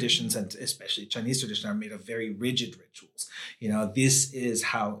most traditions, and especially Chinese tradition, are made of very rigid rituals. This is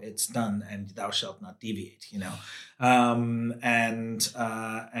how it's done, and thou shalt not deviate, and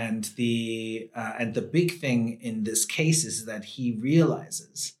the big thing in this case is that he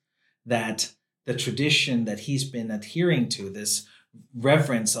realizes that the tradition that he's been adhering to, this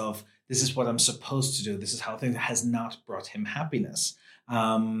reverence of this is what I'm supposed to do, this is how things, has not brought him happiness.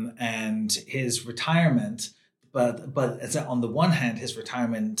 And his retirement, but on the one hand, his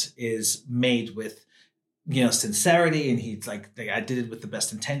retirement is made with, sincerity, and he's like, I did it with the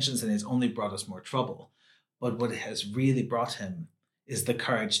best intentions, and it's only brought us more trouble. But what it has really brought him is the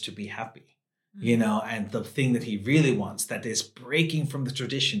courage to be happy. And the thing that he really wants, that is breaking from the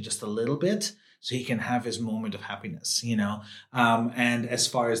tradition just a little bit, so he can have his moment of happiness, and as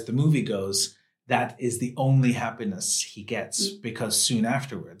far as the movie goes, that is the only happiness he gets, because soon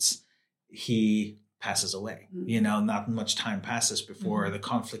afterwards he passes away. Not much time passes before the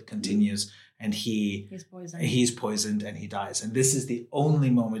conflict continues, and he's poisoned and he dies. And this is the only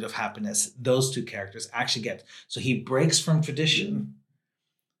moment of happiness those two characters actually get. So he breaks from tradition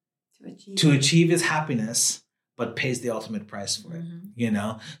to achieve his happiness, but pays the ultimate price for it,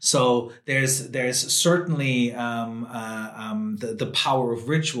 So there's certainly the power of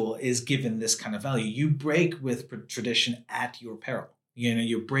ritual is given this kind of value. You break with tradition at your peril.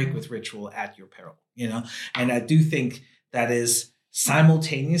 You break with ritual at your peril. And I do think that is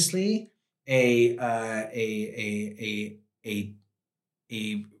simultaneously a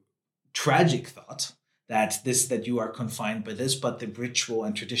tragic thought that you are confined by this, but the ritual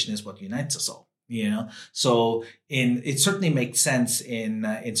and tradition is what unites us all. So it certainly makes sense in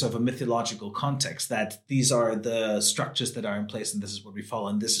sort of a mythological context that these are the structures that are in place, and this is what we follow,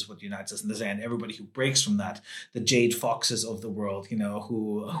 and this is what unites us, and everybody who breaks from that, the Jade Foxes of the world,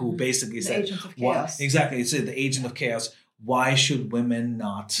 who basically said, agent of chaos. Exactly, it's the agent of chaos. Why should women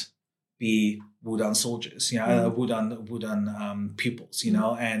not be Wudan soldiers, Wudan pupils,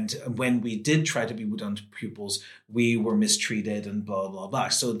 and when we did try to be Wudan pupils, we were mistreated and blah, blah, blah.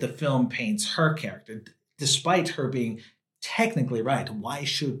 So the film paints her character, despite her being technically right. Why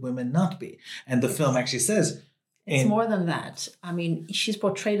should women not be? And the film actually says... It's more than that. I mean, she's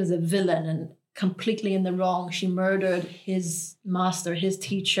portrayed as a villain and completely in the wrong. She murdered his master, his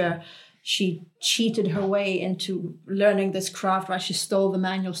teacher. She cheated her way into learning this craft, right? She stole the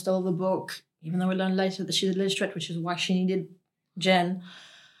manual, stole the book, even though we learn later that she's illiterate, which is why she needed Jen.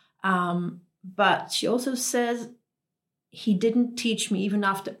 But she also says, he didn't teach me even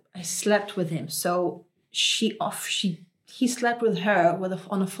after I slept with him. So he slept with her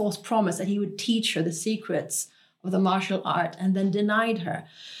on a false promise that he would teach her the secrets of the martial art and then denied her.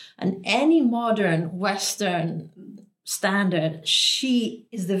 And any modern Western standard, she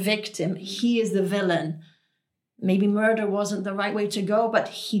is the victim, he is the villain. Maybe murder wasn't the right way to go, but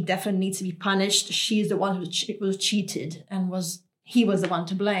he definitely needs to be punished. She is the one who was cheated and he was the one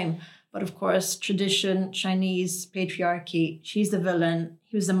to blame. But of course, tradition, Chinese patriarchy, she's the villain,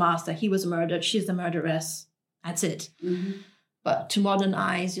 he was the master, he was murdered, she's the murderess. That's it. Mm-hmm. But to modern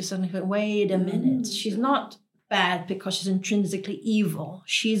eyes, you're suddenly going, wait a minute, she's not bad because she's intrinsically evil.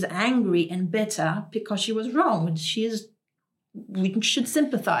 She's angry and bitter because she was wrong. We should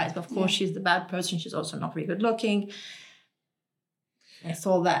sympathize, but of course she's the bad person. She's also not very good looking. It's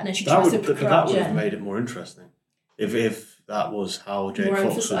all that. And then she tries to corrupt that would have made it more interesting. If that was how Jade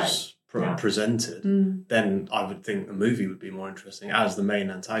Fox was presented, then I would think the movie would be more interesting as the main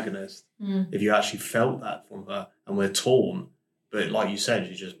antagonist. If you actually felt that from her, and we're torn. But like you said,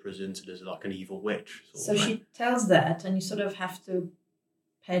 she's just presented as like an evil witch. So she tells that, and you sort of have to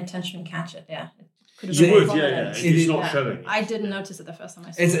pay attention and catch it. Yeah, it's not showing. I didn't notice it the first time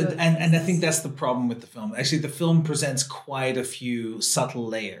I saw it. And I think that's the problem with the film. Actually, the film presents quite a few subtle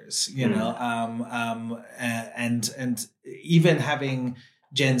layers, and even having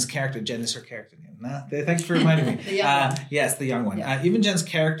Jen's character. Jen is her character name. Thanks for reminding me. Yes, the young one. Yeah. Even Jen's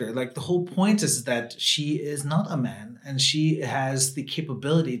character, like the whole point is that she is not a man, and she has the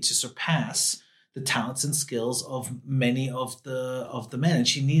capability to surpass the talents and skills of many of the men. And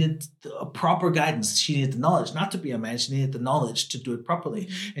she needed a proper guidance. She needed the knowledge not to be a man. She needed the knowledge to do it properly.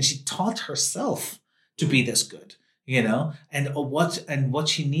 Mm-hmm. And she taught herself to be this good. And what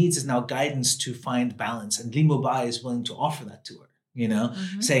she needs is now guidance to find balance. And Li Mubai is willing to offer that to her.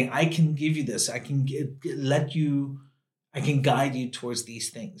 Saying, I can give you this. I can I can guide you towards these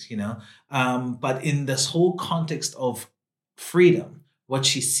things, But in this whole context of freedom, what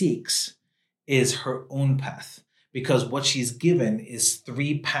she seeks is her own path, because what she's given is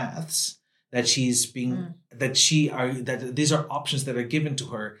 3 paths that these are options that are given to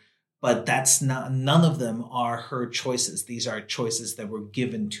her, but none of them are her choices. These are choices that were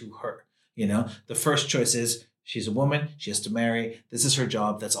given to her. The first choice is, she's a woman. She has to marry. This is her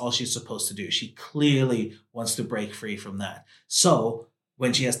job. That's all she's supposed to do. She clearly wants to break free from that. So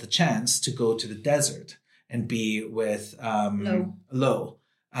when she has the chance to go to the desert and be with Lo,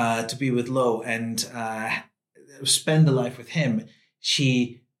 and spend the life with him,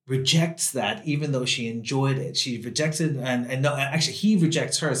 she rejects that, even though she enjoyed it. She rejects it, and no, actually he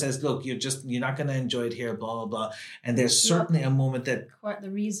rejects her, says, look, you're not going to enjoy it here, blah, blah, blah. And there's certainly a moment that... Quite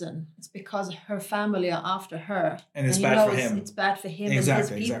the reason. It's because her family are after her. And it's bad for him. It's bad for him and his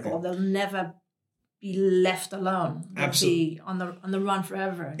people. Exactly. They'll never be left alone. They'll be on the run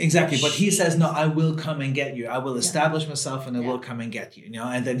forever. Exactly. But he says, no, I will come and get you. I will establish myself and I will come and get you.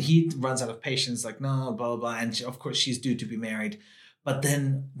 And then he runs out of patience, like, no, blah, blah, blah. And of course she's due to be married. But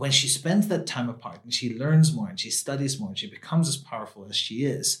then when she spends that time apart and she learns more and she studies more and she becomes as powerful as she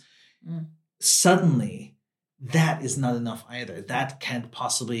is, suddenly that is not enough either. That can't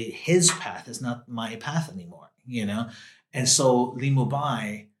possibly, his path is not my path anymore, And so Li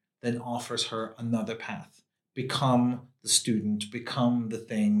Mubai then offers her another path. Become the student, become the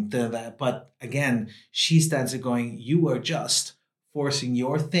thing, that. But again, she stands there going, you are just forcing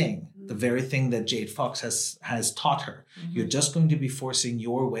your thing, the very thing that Jade Fox has taught her. Mm-hmm. You're just going to be forcing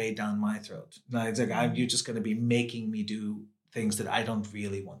your way down my throat. It's like, you're just going to be making me do things that I don't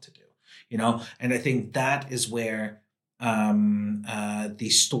really want to do, And I think that is where the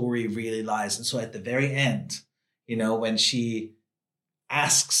story really lies. And so at the very end, when she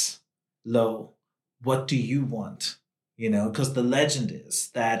asks Lo, what do you want? because the legend is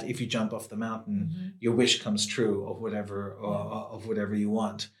that if you jump off the mountain, your wish comes true of whatever you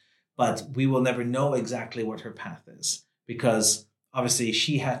want. But we will never know exactly what her path is, because obviously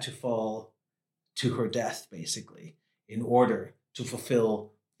she had to fall to her death, basically, in order to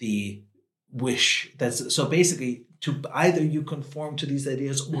fulfill the wish. So basically, to either you conform to these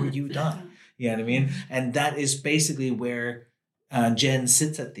ideas or you die. You know what I mean? And that is basically where Jen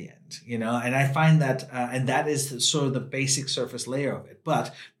sits at the end, and I find that, and that is sort of the basic surface layer of it.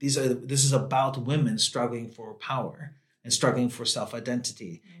 But this is about women struggling for power and struggling for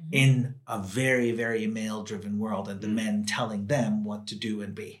self-identity in a very, very male-driven world, and the men telling them what to do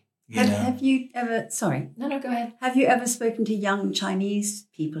and be. Have you ever, No, go ahead. Have you ever spoken to young Chinese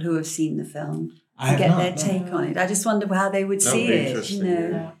people who have seen the film I to get have their not, take on it? I just wonder how they would see it,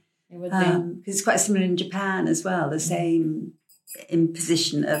 Yeah, it would be. because it's quite similar in Japan as well, the same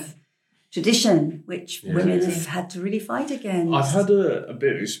imposition of tradition, which women have had to really fight against. I've had a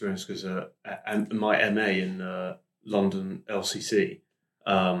bit of experience because my MA in London LCC,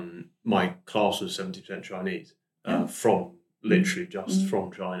 my class was 70% Chinese from literally just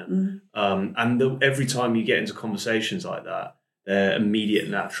from China. And every time you get into conversations like that, their immediate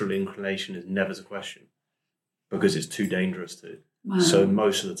natural inclination is never to question, because it's too dangerous to. Wow. So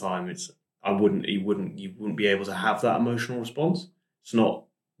most of the time you wouldn't be able to have that emotional response. It's not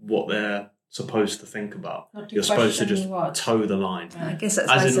what they're supposed to think about. You're supposed to just toe the line. I guess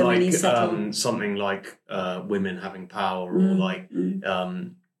that's as why in so like many settle. something like women having power, or like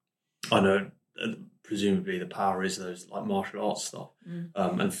I know presumably the power is those like martial arts stuff,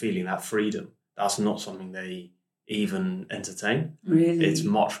 and feeling that freedom. That's not something they even entertain. Really, it's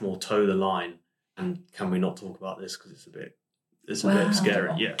much more toe the line. And can we not talk about this because it's a bit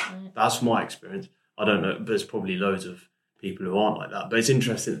scary? Yeah, that's my experience. I don't know. There's probably loads of people who aren't like that, but it's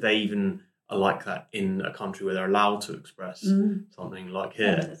interesting that they even are like that in a country where they're allowed to express something like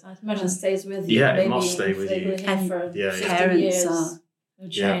here. I imagine it stays with you. Yeah, maybe it must stay with you. And for 50 parents years, are no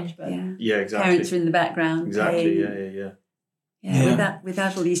change, but exactly. Parents are in the background. Exactly. Paying. Yeah.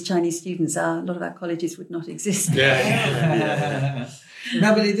 Without all these Chinese students, a lot of our colleges would not exist.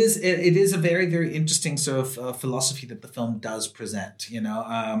 No, but it is a very, very interesting sort of philosophy that the film does present,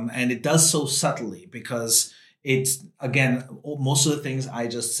 and it does so subtly, because it's, again, most of the things I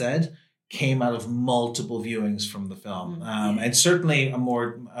just said came out of multiple viewings from the film. And certainly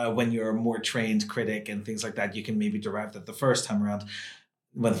when you're a more trained critic and things like that, you can maybe derive that the first time around.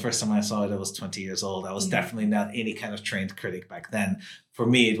 Well, the first time I saw it, I was 20 years old. I was definitely not any kind of trained critic back then. For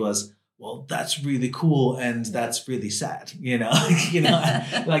me, it was, well, that's really cool and that's really sad,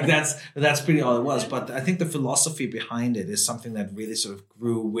 like that's pretty all it was. But I think the philosophy behind it is something that really sort of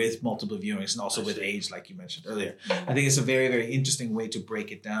grew with multiple viewings and also with age, like you mentioned earlier. I think it's a very, very interesting way to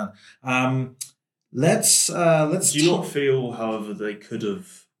break it down. Let's. Do you not feel, however, they could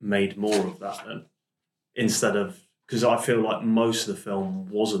have made more of that then, instead of? Because I feel like most of the film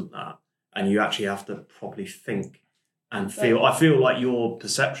wasn't that, and you actually have to properly think and feel. I feel like your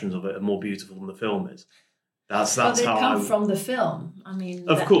perceptions of it are more beautiful than the film is. That's they how come from the film. I mean,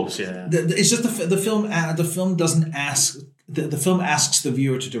 of course, yeah. It's just the film. The film doesn't ask. The film asks the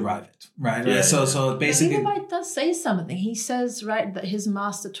viewer to derive it, right? Yeah, So basically, Levi does say something. He says, right, that his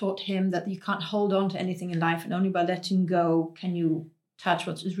master taught him that you can't hold on to anything in life, and only by letting go can you touch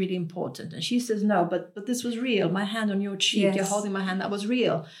what is really important. And she says, no, but this was real. My hand on your cheek, you're holding my hand, that was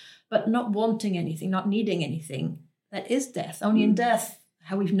real. But not wanting anything, not needing anything, that is death. Only in death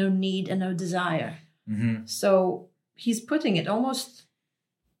have we no need and no desire. So he's putting it almost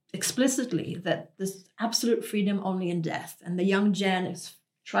explicitly that there's absolute freedom only in death. And the young Jen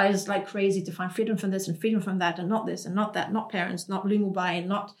tries like crazy to find freedom from this and freedom from that, and not this and not that, not parents, not Ling Wubai, and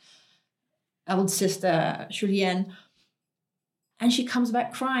not old sister Julien. And she comes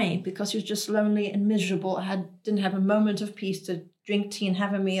back crying because she was just lonely and miserable, didn't have a moment of peace to drink tea and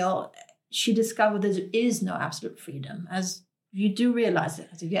have a meal. She discovered that there is no absolute freedom, as you do realize it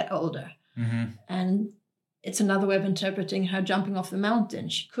as you get older. And it's another way of interpreting her jumping off the mountain.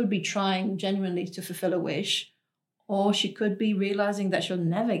 She could be trying genuinely to fulfill a wish, or she could be realizing that she'll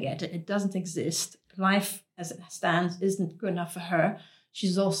never get it. It doesn't exist. Life as it stands isn't good enough for her.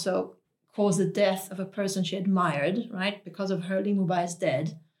 She's also caused the death of a person she admired, right? Because of her, Ling Wubai is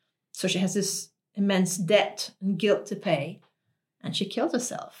dead. So she has this immense debt and guilt to pay. And she killed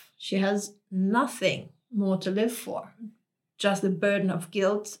herself. She has nothing more to live for. Just the burden of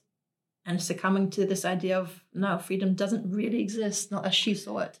guilt and succumbing to this idea of, no, freedom doesn't really exist, not as she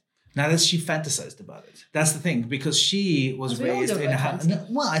saw it. Not as she fantasized about it. That's the thing, because she was raised in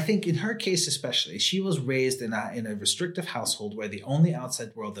I think in her case especially, she was raised in a restrictive household where the only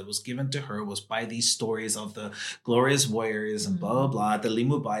outside world that was given to her was by these stories of the glorious warriors and blah, blah, blah, the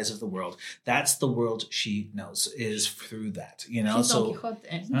Limu Bais of the world. That's the world she knows, is through that, you know? She's Don Quixote,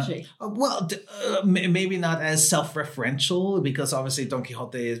 isn't she? Maybe not as self-referential, because obviously Don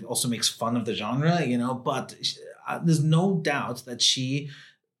Quixote also makes fun of the genre, you know, but there's no doubt that she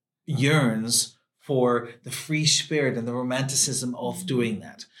yearns for the free spirit and the romanticism of doing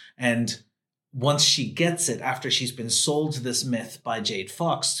that. And once she gets it, after she's been sold to this myth by Jade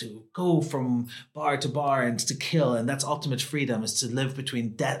Fox to go from bar to bar and to kill, and that's ultimate freedom, is to live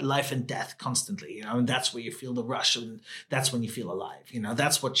between life and death constantly, you know, and that's where you feel the rush, and that's when you feel alive, you know.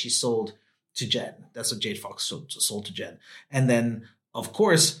 That's what she sold to Jen. That's what Jade Fox sold to Jen. And then, of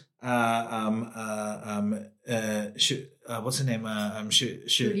course, what's her name?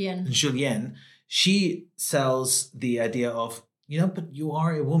 Julien. She sells the idea of, you know, but you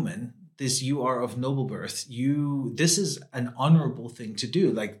are a woman. You are of noble birth. This is an honorable thing to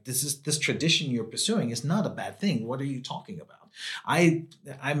do. Like, this tradition you're pursuing is not a bad thing. What are you talking about? I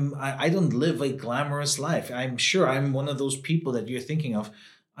don't live a glamorous life. I'm sure I'm one of those people that you're thinking of.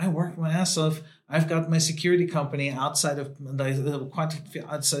 I work my ass off. I've got my security company outside of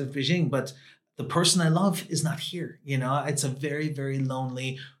outside of Beijing, but the person I love is not here. You know, it's a very, very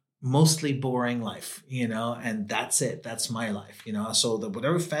lonely, mostly boring life, you know, and that's it. That's my life, you know. So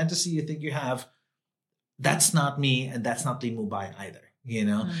whatever fantasy you think you have, that's not me, and that's not Li Mubai either, you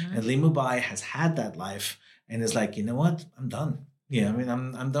know. And Li Mubai has had that life and is like, you know what, I'm done. Yeah, I mean,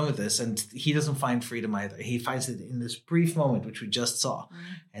 I'm done with this. And he doesn't find freedom either. He finds it in this brief moment, which we just saw.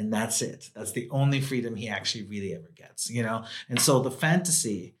 And that's it. That's the only freedom he actually really ever gets, you know? And so the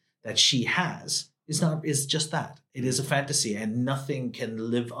fantasy that she has is just that. It is a fantasy, and nothing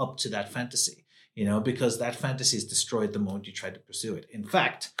can live up to that fantasy, you know, because that fantasy is destroyed the moment you try to pursue it. In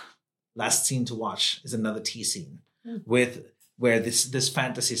fact, last scene to watch is another tea scene where this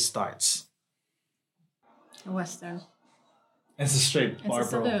fantasy starts. A Western. It's a straight bar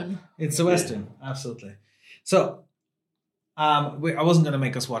brawl. Saloon. It's a Western, absolutely. So, I wasn't going to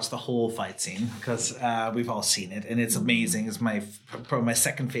make us watch the whole fight scene because we've all seen it, and it's amazing. It's probably my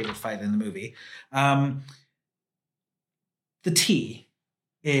second favorite fight in the movie. The tea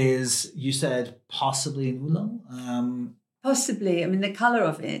is, you said, possibly an oolong? Possibly. I mean, the colour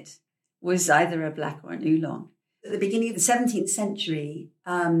of it was either a black or an oolong. At the beginning of the 17th century,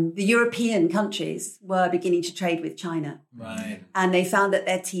 the European countries were beginning to trade with China. Right. And they found that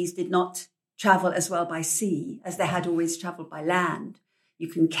their teas did not travel as well by sea as they had always travelled by land. You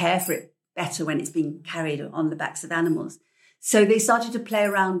can care for it better when it's being carried on the backs of animals. So they started to play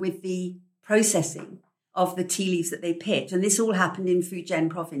around with the processing of the tea leaves that they picked. And this all happened in Fujian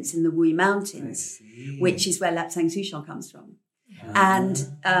province in the Wui Mountains, which is where Lapsang Souchong comes from. And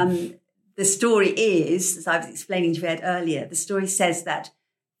the story is, as I was explaining to Ed earlier, the story says that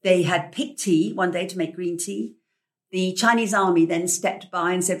they had picked tea one day to make green tea. The Chinese army then stepped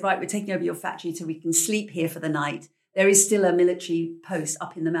by and said, right, we're taking over your factory so we can sleep here for the night. There is still a military post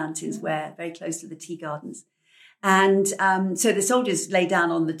up in the mountains very close to the tea gardens. And so the soldiers lay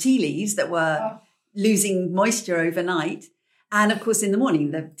down on the tea leaves that were losing moisture overnight. And of course, in the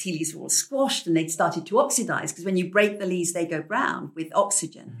morning, the tea leaves were all squashed and they'd started to oxidize, because when you break the leaves, they go brown with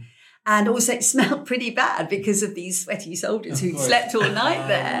oxygen. And also it smelled pretty bad because of these sweaty soldiers who slept all night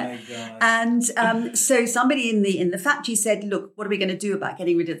there. And so somebody in the factory said, look, what are we going to do about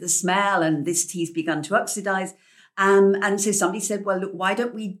getting rid of the smell? And this tea's begun to oxidize. And so somebody said, well, look, why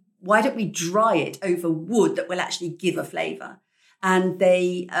don't we dry it over wood that will actually give a flavor? And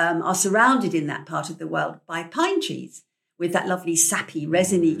they are surrounded in that part of the world by pine trees with that lovely sappy,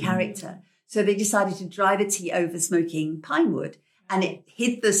 resiny character. So they decided to dry the tea over smoking pine wood. And it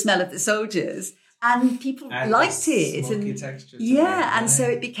hid the smell of the soldiers, and people liked it. And so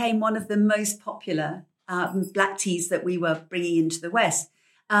it became one of the most popular black teas that we were bringing into the West.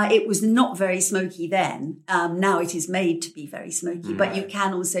 It was not very smoky then. Now it is made to be very smoky, but you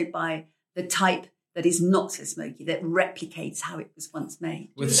can also buy the type that is not so smoky, that replicates how it was once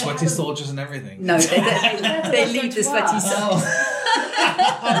made. With sweaty soldiers and everything. No, they leave the sweaty soldiers.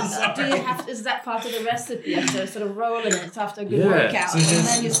 Is that part of the recipe? You have to sort of roll in it after a good workout, and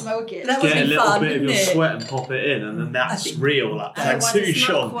then you smoke it. That would get be a little fun, bit of your it? sweat and pop it in, and then that's real. Like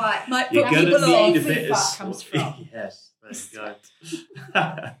Souchong. You're going to need a food bit of fat comes from. Yes, there you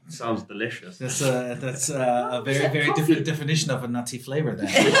go. Sounds delicious. That's a very, very different definition of a nutty flavor there.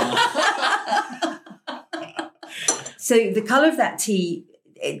 So the colour of that tea,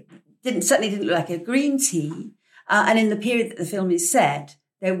 it certainly didn't look like a green tea. And in the period that the film is set,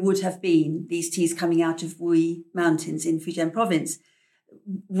 there would have been these teas coming out of Wui Mountains in Fujian province.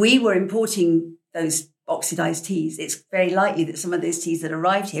 We were importing those oxidized teas. It's very likely that some of those teas that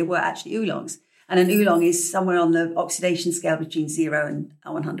arrived here were actually oolongs. And an oolong is somewhere on the oxidation scale between 0 and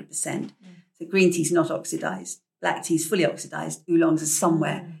 100%. So green tea is not oxidized. Black tea is fully oxidized. Oolongs are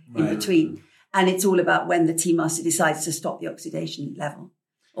somewhere in between. And it's all about when the tea master decides to stop the oxidation level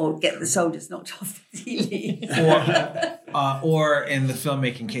or get the soldiers knocked off the tea leaves. Or in the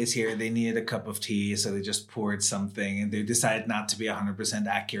filmmaking case here, they needed a cup of tea, so they just poured something, and they decided not to be 100%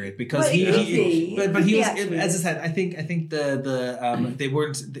 accurate because he was, as I said, I think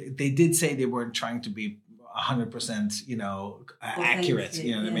they did say they weren't trying to be 100%, accurate.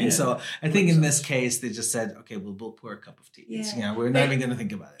 You know what I mean? So I think in this case, they just said, okay, we'll pour a cup of tea. Yeah. We're not even going to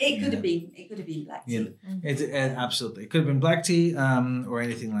think about it. It could have been black tea. Absolutely. It could have been black tea or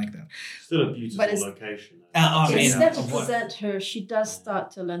anything like that. Still a beautiful location. Instead to present her, she does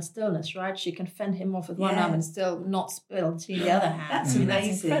start to learn stillness, right? She can fend him off with one arm and still not spill tea the other hand. That's amazing.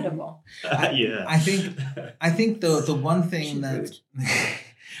 That's incredible. I think the one thing that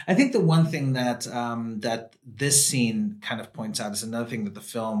I think the one thing that that this scene kind of points out is another thing that the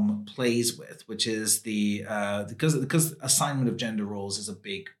film plays with, which is the because assignment of gender roles is a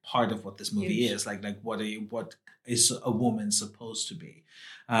big part of what this movie is. Like what is a woman supposed to be?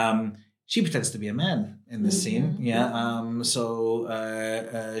 She pretends to be a man in this scene. Yeah.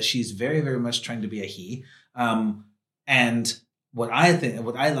 So she's very, very much trying to be a he. And what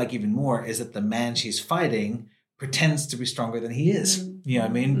I like even more is that the man she's fighting pretends to be stronger than he is. You know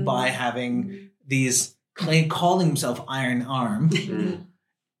what I mean? By having these calling himself Iron Arm,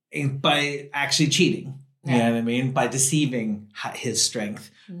 by actually cheating. You know what I mean? By deceiving his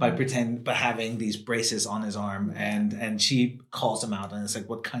strength, by having these braces on his arm, and she calls him out, and it's like,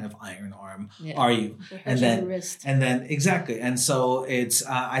 "What kind of iron arm are you?" And then exactly, and so it's.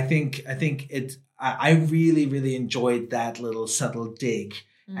 I think I really, really enjoyed that little subtle dig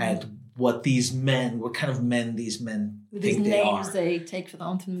at what kind of men these men with think these they names are. they take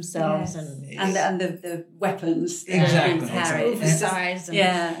onto themselves, and the weapons exactly, carried. Size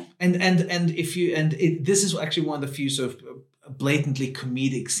this is actually one of the few sort of blatantly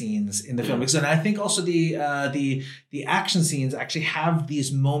comedic scenes in the film, because I think also the action scenes actually have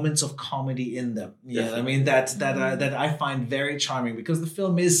these moments of comedy in them. Yeah, I mean that I find very charming, because the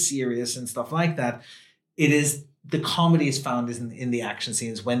film is serious and stuff like that. The comedy is found in the action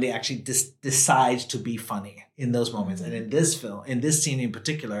scenes when they actually decide to be funny in those moments. And in this scene in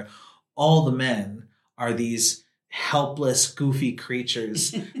particular, all the men are these helpless, goofy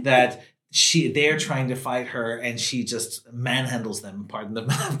creatures that they're trying to fight her, and she just manhandles them. Pardon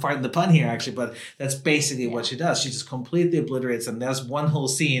the pun here, actually, but that's basically what she does. She just completely obliterates them. There's one whole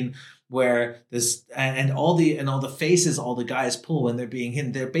scene where this and all the faces all the guys pull when they're being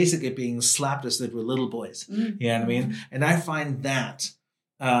hit, they're basically being slapped as if they were little boys. You know what I mean? And I find that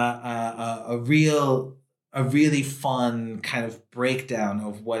a really fun kind of breakdown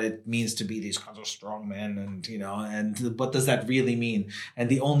of what it means to be these kinds of strong men, and what does that really mean? And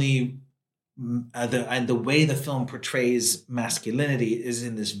the way the film portrays masculinity is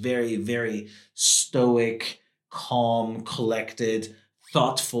in this very, very stoic, calm, collected,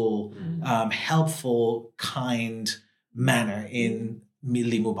 thoughtful, helpful, kind manner in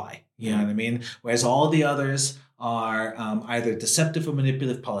Li Mubai. You know what I mean? Whereas all the others are either deceptive or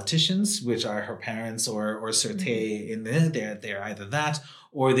manipulative politicians, which are her parents or Certé in there. They're either that,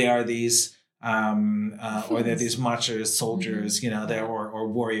 or they are these or they're these marchers, soldiers, or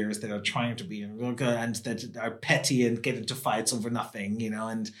warriors that are trying to be real good and that are petty and get into fights over nothing,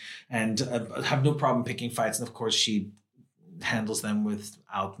 and have no problem picking fights. And of course, she handles them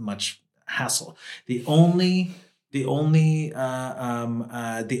without much hassle. The only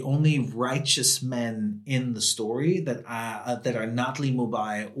righteous men in the story that are not Li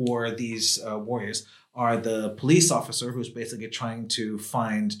Mubai or these warriors are the police officer who's basically trying to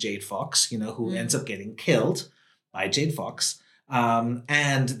find Jade Fox, who ends up getting killed by Jade Fox,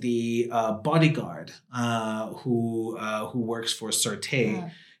 and the bodyguard who works for Certé,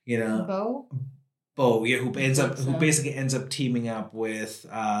 Bo, who basically ends up teaming up with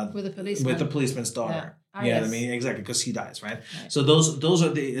the policeman's daughter. Yeah, I mean, exactly, because he dies, right? So those are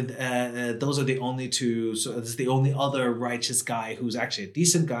the only two. So it's the only other righteous guy who's actually a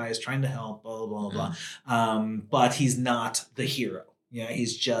decent guy, is trying to help, blah blah blah blah. But he's not the hero. Yeah,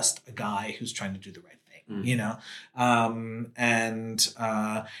 he's just a guy who's trying to do the right thing.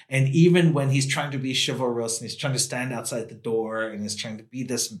 And even when he's trying to be chivalrous and he's trying to stand outside the door and is trying to be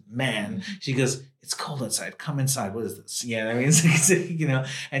this man, she goes, "It's cold outside. Come inside. What is this?" Yeah, I mean,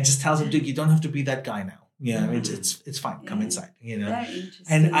 and just tells him, "Dude, you don't have to be that guy now. It's fine. Come inside. Very interesting.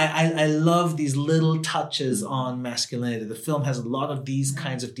 And I love these little touches on masculinity. The film has a lot of these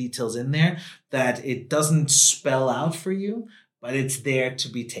kinds of details in there that it doesn't spell out for you, but it's there to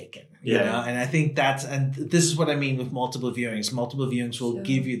be taken. You know? And I think and this is what I mean with multiple viewings. Multiple viewings will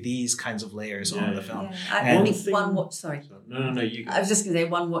give you these kinds of layers on the film. I think one watch. Sorry. No. You go. I was just going to say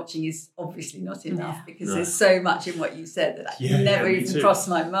one watching is obviously not enough because there's so much in what you said that never even crossed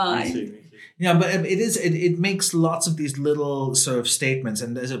my mind. Me too. Yeah, but it makes lots of these little sort of statements,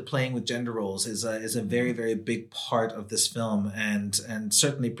 and as playing with gender roles is a very, very big part of this film, and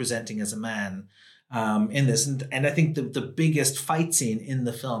certainly presenting as a man. In this, and I think the biggest fight scene in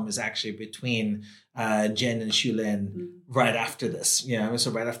the film is actually between Jen and Xulin right after this.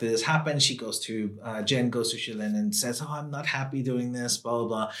 So right after this happens, Jen goes to Xulin and says, "Oh, I'm not happy doing this," blah blah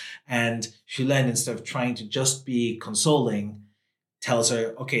blah, and Xulin, instead of trying to just be consoling, tells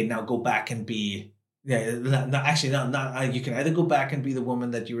her, "Okay, now go back and be." You can either go back and be the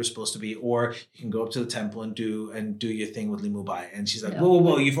woman that you were supposed to be, or you can go up to the temple and do your thing with Li Mubai. And she's like,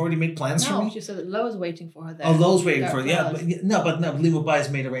 whoa, you've already made plans for me? No, she said that Lo is waiting for her there. Oh, Lo's waiting for her. Yeah, but Li Mubai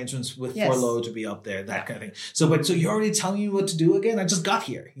has made arrangements for Lo to be up there, that kind of thing. So you're already telling me what to do again? I just got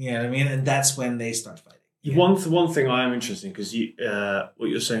here. You know what I mean? And that's when they start fighting. Yeah. One thing I am interested in, because what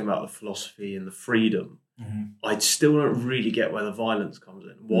you're saying about the philosophy and the freedom, I still don't really get where the violence comes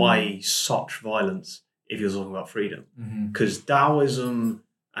in. Why such violence if you're talking about freedom? Because Taoism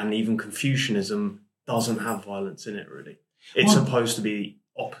and even Confucianism doesn't have violence in it, really. It's supposed to be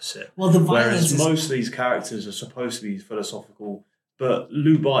opposite. Well, the violence Whereas most of these characters are supposed to be philosophical, but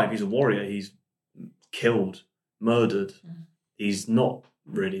Lu Bai, if he's a warrior, he's killed, murdered. He's not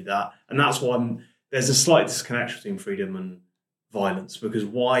really that. And that's why there's a slight disconnection between freedom and violence, because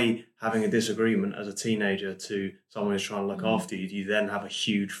why having a disagreement as a teenager to someone who's trying to look after you, do you then have a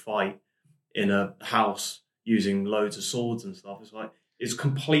huge fight in a house using loads of swords and stuff? It's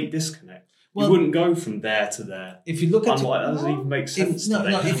complete disconnect. You wouldn't go from there to there. If you look at that doesn't even make sense.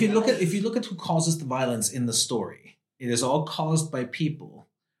 If you look at who causes the violence in the story, it is all caused by people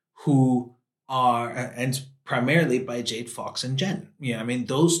who are, and primarily by Jade Fox and Jen.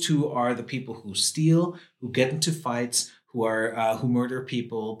 Those two are the people who steal, who get into fights, who murder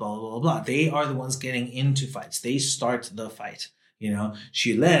people, blah, blah, blah, blah. They are the ones getting into fights. They start the fight.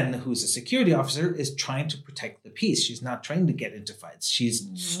 Xulin, who's a security officer, is trying to protect the peace. She's not trying to get into fights. She's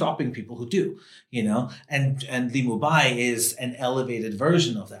stopping people who do, and Li Mubai is an elevated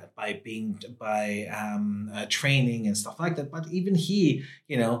version of that by training and stuff like that. But even he,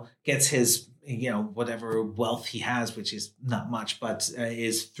 gets his, whatever wealth he has, which is not much, but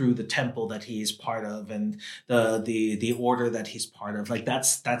is through the temple that he's part of and the order that he's part of. Like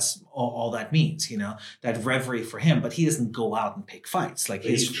that's all that means, that reverie for him. But he doesn't go out and pick fights. Like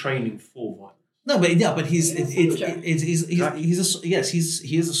he's training for violence. No, but he is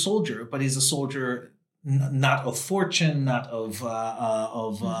a soldier, but he's a soldier not of fortune, not of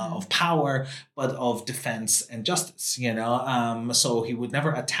power, but of defense and justice. So he would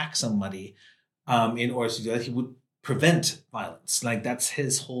never attack somebody in order to do that. He would prevent violence. Like that's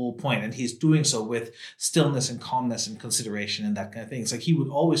his whole point, and he's doing so with stillness and calmness and consideration and that kind of thing. It's like he would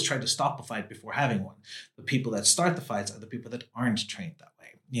always try to stop a fight before having one. The people that start the fights are the people that aren't trained that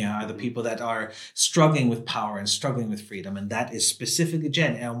way. Are the people that are struggling with power and struggling with freedom, and that is specifically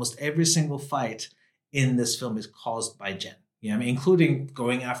Jen. And almost every single fight in this film is caused by Jen. Including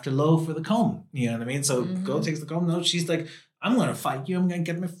going after Lo for the comb. You know what I mean? So Go takes the comb. No, she's like, I'm going to fight you. I'm going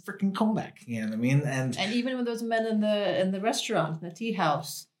to get my freaking comb back. You know what I mean? And even with those men in the restaurant, in the tea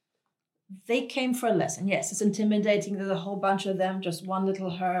house, they came for a lesson. Yes, it's intimidating. There's a whole bunch of them, just one little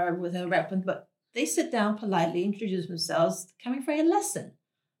her with her weapon, but they sit down politely, introduce themselves, coming for a lesson.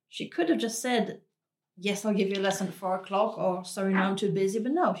 She could have just said, yes, I'll give you a lesson at 4:00, or sorry, no, I'm too busy.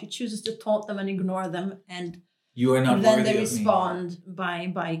 But no, she chooses to taunt them and ignore them, and you are not. And then they respond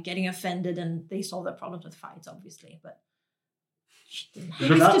by getting offended, and they solve their problems with fights, obviously. But she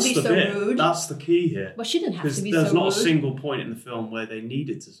didn't have to be so rude. That's the key here. Well, she didn't have to be so rude. There's not a single point in the film where they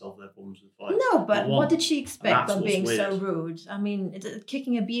needed to solve their problems with fights. No, but what did she expect of being so rude? I mean,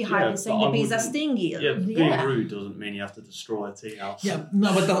 kicking a beehive and saying your bees are stingy. Yeah, being rude doesn't mean you have to destroy a tea house. Yeah,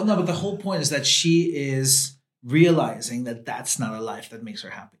 but the whole point is that she is realizing that that's not a life that makes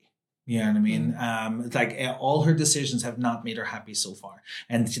her happy. You know what I mean? Like all her decisions have not made her happy so far,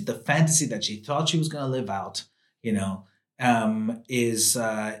 and the fantasy that she thought she was going to live out,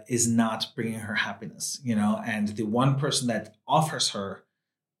 is not bringing her happiness. And the one person that offers her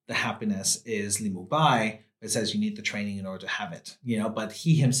the happiness is Li Mubai. It says you need the training in order to have it. But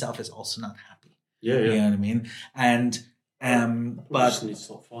he himself is also not happy. Yeah. You know what I mean? And But just need to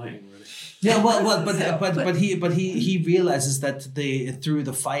stop fighting, really. Yeah, but he realizes that through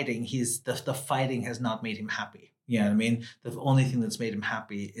the fighting, the fighting has not made him happy. You know what I mean? The only thing that's made him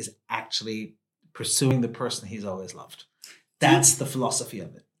happy is actually pursuing the person he's always loved. That's the philosophy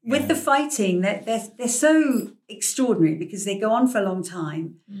of it. With the fighting, they're so extraordinary because they go on for a long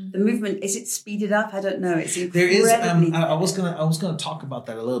time. The movement, is it speeded up? I don't know. It's incredibly. There is. I was gonna talk about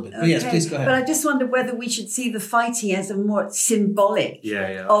that a little bit. But yes, please go ahead. But I just wonder whether we should see the fighting as a more symbolic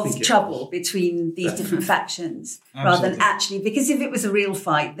of trouble between these different factions, rather than actually. Because if it was a real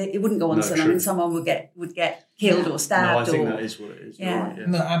fight, it wouldn't go on so long, and someone would get killed or stabbed. No, I think that is what it is. Yeah. Right, yeah.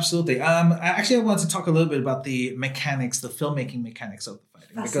 No, absolutely. Actually, I wanted to talk a little bit about the mechanics, the filmmaking mechanics of the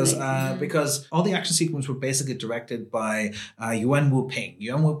fighting, because all the action sequences were basically directed by Yuan Wu-ping.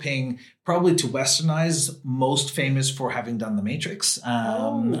 Yuan Wu-ping, probably to westernize, most famous for having done The Matrix. He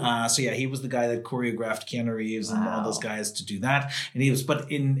was the guy that choreographed Keanu Reeves and all those guys to do that. And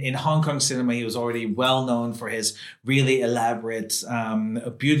but in Hong Kong cinema, he was already well known for his really elaborate,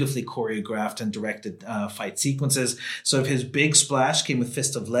 beautifully choreographed and directed fight sequences. So his big splash came with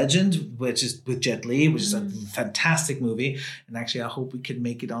Fist of Legend, which is with Jet Li, which is a fantastic movie. And actually, I hope we can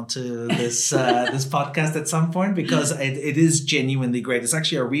make it onto this this podcast at some point, because it is genuinely great. It's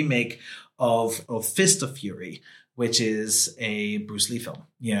actually a remake of Fist of Fury, which is a Bruce Lee film.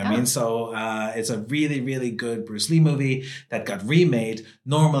 You know what I mean? So it's a really, really good Bruce Lee movie that got remade.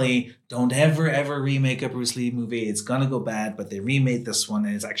 Normally, don't ever remake a Bruce Lee movie. It's going to go bad, but they remade this one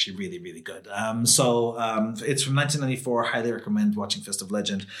and it's actually really, really good. It's from 1994. Highly recommend watching Fist of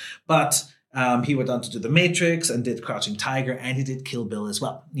Legend. But he went on to do The Matrix and did Crouching Tiger, and he did Kill Bill as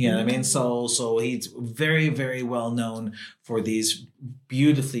well. You know what I mean? So he's very, very well known for these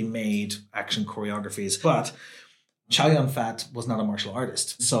beautifully made action choreographies. But Chow Yun-fat was not a martial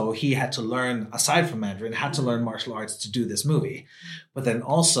artist. So he had to learn, aside from Mandarin, martial arts to do this movie. But then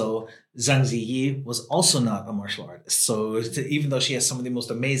also, Zhang Ziyi was also not a martial artist. So even though she has some of the most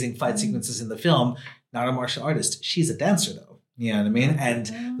amazing fight sequences in the film, not a martial artist, she's a dancer though. You know what I mean?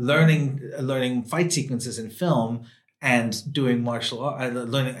 And learning fight sequences in film and doing martial art,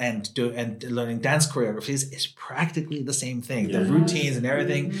 learning dance choreographies is practically the same thing. The routines and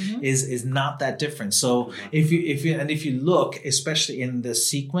everything is not that different. So if you look, especially in the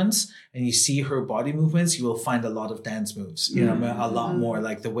sequence, and you see her body movements, you will find a lot of dance moves. You know, a lot more,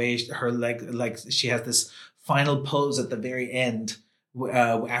 like the way her leg, like she has this final pose at the very end.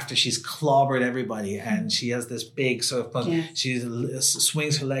 After she's clobbered everybody, and she has this big sort of she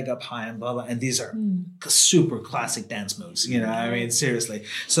swings her leg up high and blah blah, and these are super classic dance moves. You know, I mean, seriously.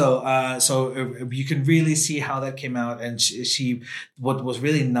 So you can really see how that came out, and she what was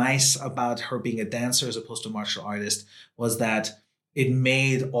really nice about her being a dancer as opposed to a martial artist was that it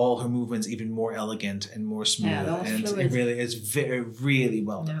made all her movements even more elegant and more smooth, and it really is very really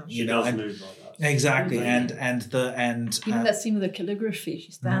well done. You know, and move like that. Exactly, and even that scene with the calligraphy,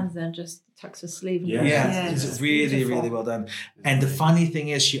 she stands there and just tucks her sleeve. It's really, really well done. And the funny thing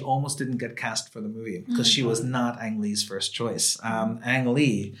is, she almost didn't get cast for the movie because she was not Ang Lee's first choice. Ang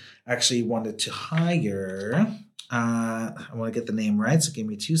Lee actually wanted to hire. I want to get the name right, so give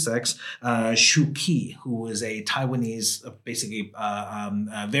me 2 secs. Shu Qi, who was a Taiwanese, basically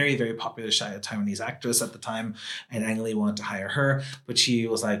a very, very popular Taiwanese actress at the time, and Ang Lee wanted to hire her, but she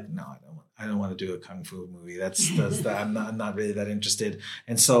was like, no, I don't want to do a kung fu movie. I'm not really that interested.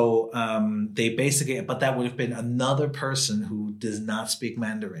 And so they basically, but that would have been another person who does not speak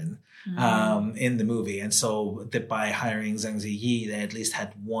Mandarin in the movie. And so by hiring Zhang Ziyi, they at least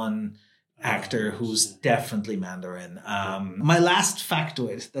had one actor who's definitely Mandarin. My last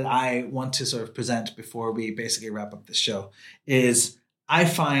factoid that I want to sort of present before we basically wrap up the show is I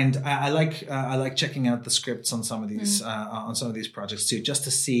like checking out the scripts on some of these projects too, just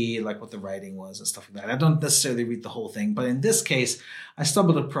to see like what the writing was and stuff like that. I don't necessarily read the whole thing, but in this case, I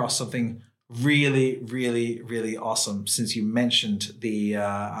stumbled across something really, really, really awesome since you mentioned the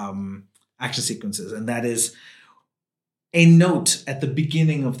action sequences, and that is a note at the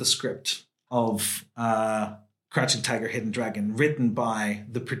beginning of the script of Crouching Tiger, Hidden Dragon, written by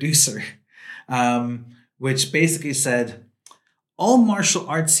the producer, which basically said, all martial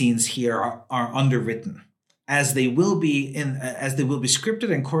arts scenes here are underwritten, as they will be scripted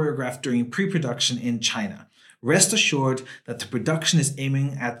and choreographed during pre-production in China. Rest assured that the production is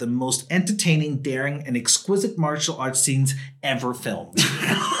aiming at the most entertaining, daring, and exquisite martial arts scenes ever filmed.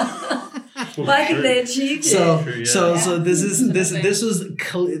 Well, I think they achieved it. So this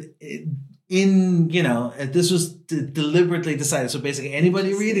was deliberately decided. So basically,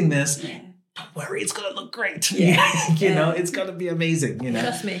 anybody reading this. don't worry, it's gonna look great. Yeah. You know, it's gonna be amazing. You know,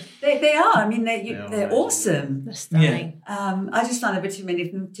 Trust me. They are. I mean, they're awesome. They're stunning. I just found a bit too many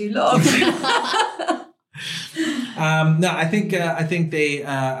of them too long. No, I think they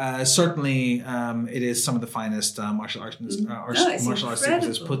certainly it is some of the finest martial arts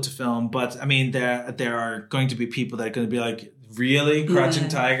sequences put to film. But I mean, there are going to be people that are going to be like, really, Crouching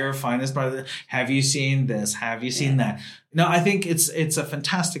Tiger, finest part of the, have you seen this? Have you seen that? No, I think it's a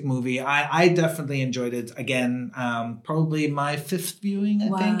fantastic movie. I definitely enjoyed it. Again, probably my 5th viewing, I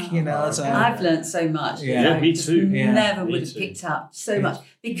think. You know, I've learned so much. Yeah, me too. Never would have picked up so much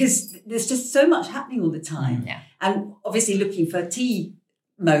because there's just so much happening all the time. Yeah. And obviously looking for tea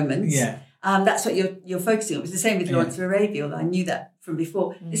moments. Yeah. That's what you're focusing on. It was the same with Lawrence of Arabia, although I knew that from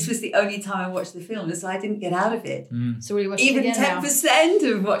before. This was the only time I watched the film, so I didn't get out of it. So will you watch even it again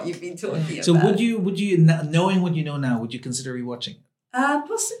 10% of what you've been talking about. So would you, knowing what you know now, would you consider rewatching?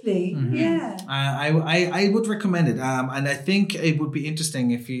 Possibly, yeah. I would recommend it, and I think it would be interesting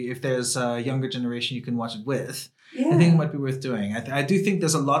if there's a younger generation you can watch it with. Yeah. I think it might be worth doing. I do think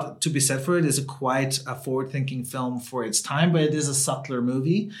there's a lot to be said for it. It's quite a forward-thinking film for its time, but it is a subtler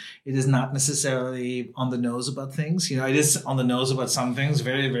movie. It is not necessarily on the nose about things. You know, it is on the nose about some things,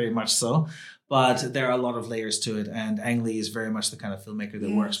 very, very much so. But there are a lot of layers to it, and Ang Lee is very much the kind of filmmaker that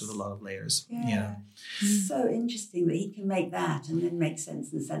works with a lot of layers. Yeah. So interesting that he can make that and then make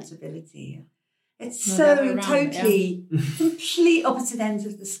Sense and Sensibility. It's totally complete opposite ends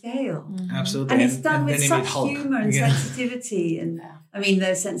of the scale. Absolutely. And it's done with such humour and sensitivity. And I mean,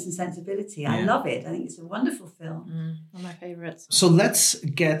 there's Sense and Sensibility. I love it. I think it's a wonderful film. One of my favourites. So let's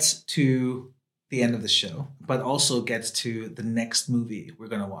get to the end of the show, but also get to the next movie we're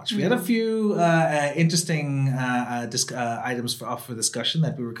going to watch. We had a few interesting items for discussion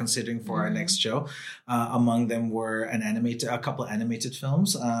that we were considering for our next show. Among them were a couple of animated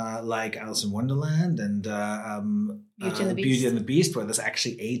films like Alice in Wonderland and Beauty and the Beast, where there's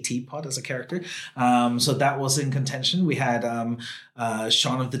actually a teapot as a character. So that was in contention. We had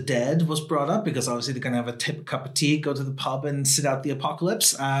Shaun of the Dead was brought up because obviously they're going to have a cup of tea, go to the pub and sit out the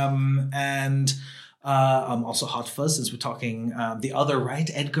apocalypse. And also Hot Fuzz, since we're talking the other Wright,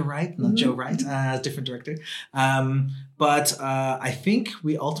 Edgar Wright, not Joe Wright, different director. But I think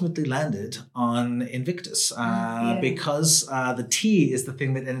we ultimately landed on Invictus because the tea is the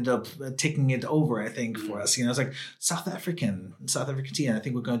thing that ended up taking it over, I think, for us. You know, it's like South African tea, and I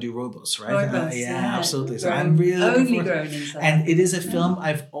think we're going to do Robos, right? Robos, absolutely. So I'm really looking forward to it. And it is a film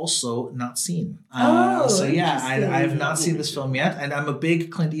I've also not seen. I have not seen this film yet, and I'm a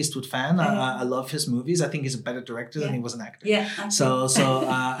big Clint Eastwood fan. I love his movies. I think he's a better director than he was an actor. Yeah. So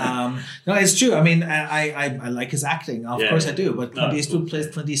no, it's true. I mean, I like his acting. Of course I do, but Clint Eastwood plays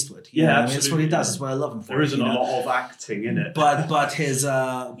Clint Eastwood. I mean, that's what he does. That's what I love him for. There isn't a lot of acting in it. But his he's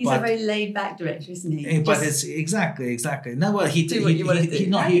a very laid back director, isn't he? But it's exactly. No, well, he do what you want to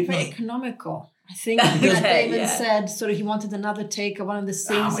do. Very economical. I think because Damon said sort of he wanted another take of one of the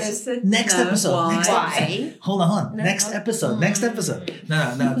scenes. Next episode. Why? Hold on. Next episode.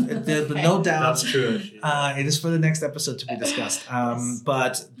 No. No doubt. That's true. It is for the next episode to be discussed.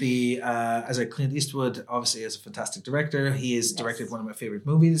 But as a Clint Eastwood, obviously, is a fantastic director. He has directed one of my favorite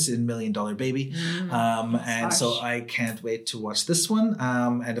movies, in $1 Million Baby. And so I can't wait to watch this one.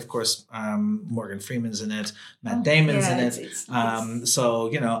 And of course, Morgan Freeman's in it. Matt Damon's in it.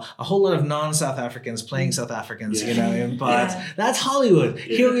 So, you know, a whole lot of non-South Africans playing South Africans, you know, but that's Hollywood.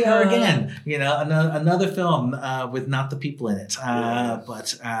 Here we are again, you know, another film with not the people in it.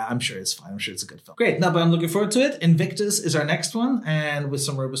 But I'm sure it's fine. I'm sure it's a good film. Great. No, but I'm looking forward to it. Invictus is our next one, and with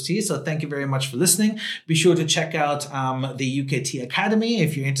some Robust tea. So thank you very much for listening. Be sure to check out the UKT Academy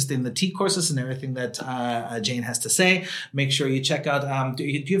if you're interested in the tea courses and everything that Jane has to say. Make sure you check out. Do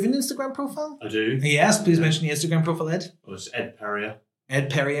you have an Instagram profile? I do. Yes, please mention your Instagram profile, Ed. It was Ed Perrier. Ed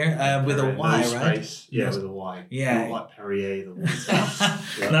Perrier with a Y, no right? Space. Yeah, with a Y. Yeah. Not like Perrier.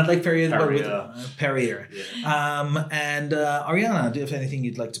 Not like Perrier, but with Perrier. Yeah. And Ariana, do you have anything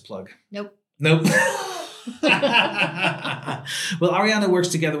you'd like to plug? Nope. Well, Ariana works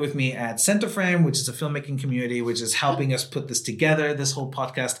together with me at Centerframe, which is a filmmaking community which is helping us put this together, this whole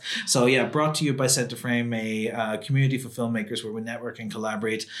podcast. So yeah, brought to you by Centerframe, a community for filmmakers where we network and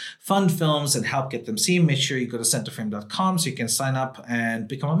collaborate, fund films and help get them seen. Make sure you go to centerframe.com so you can sign up and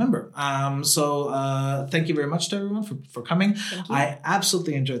become a member. So thank you very much to everyone for coming. I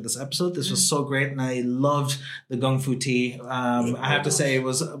absolutely enjoyed this episode. This was so great, and I loved the Gongfu tea. I have to say it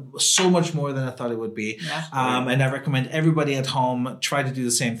was so much more than I thought it would be. Yeah. And I recommend everybody at home try to do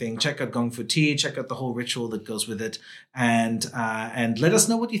the same thing. Check out Gongfu tea. Check out the whole ritual that goes with it, and let us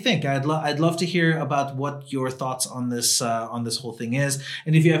know what you think. I'd love to hear about what your thoughts on this whole thing is,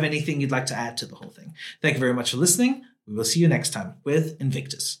 and if you have anything you'd like to add to the whole thing. Thank you very much for listening. We will see you next time with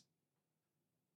Invictus.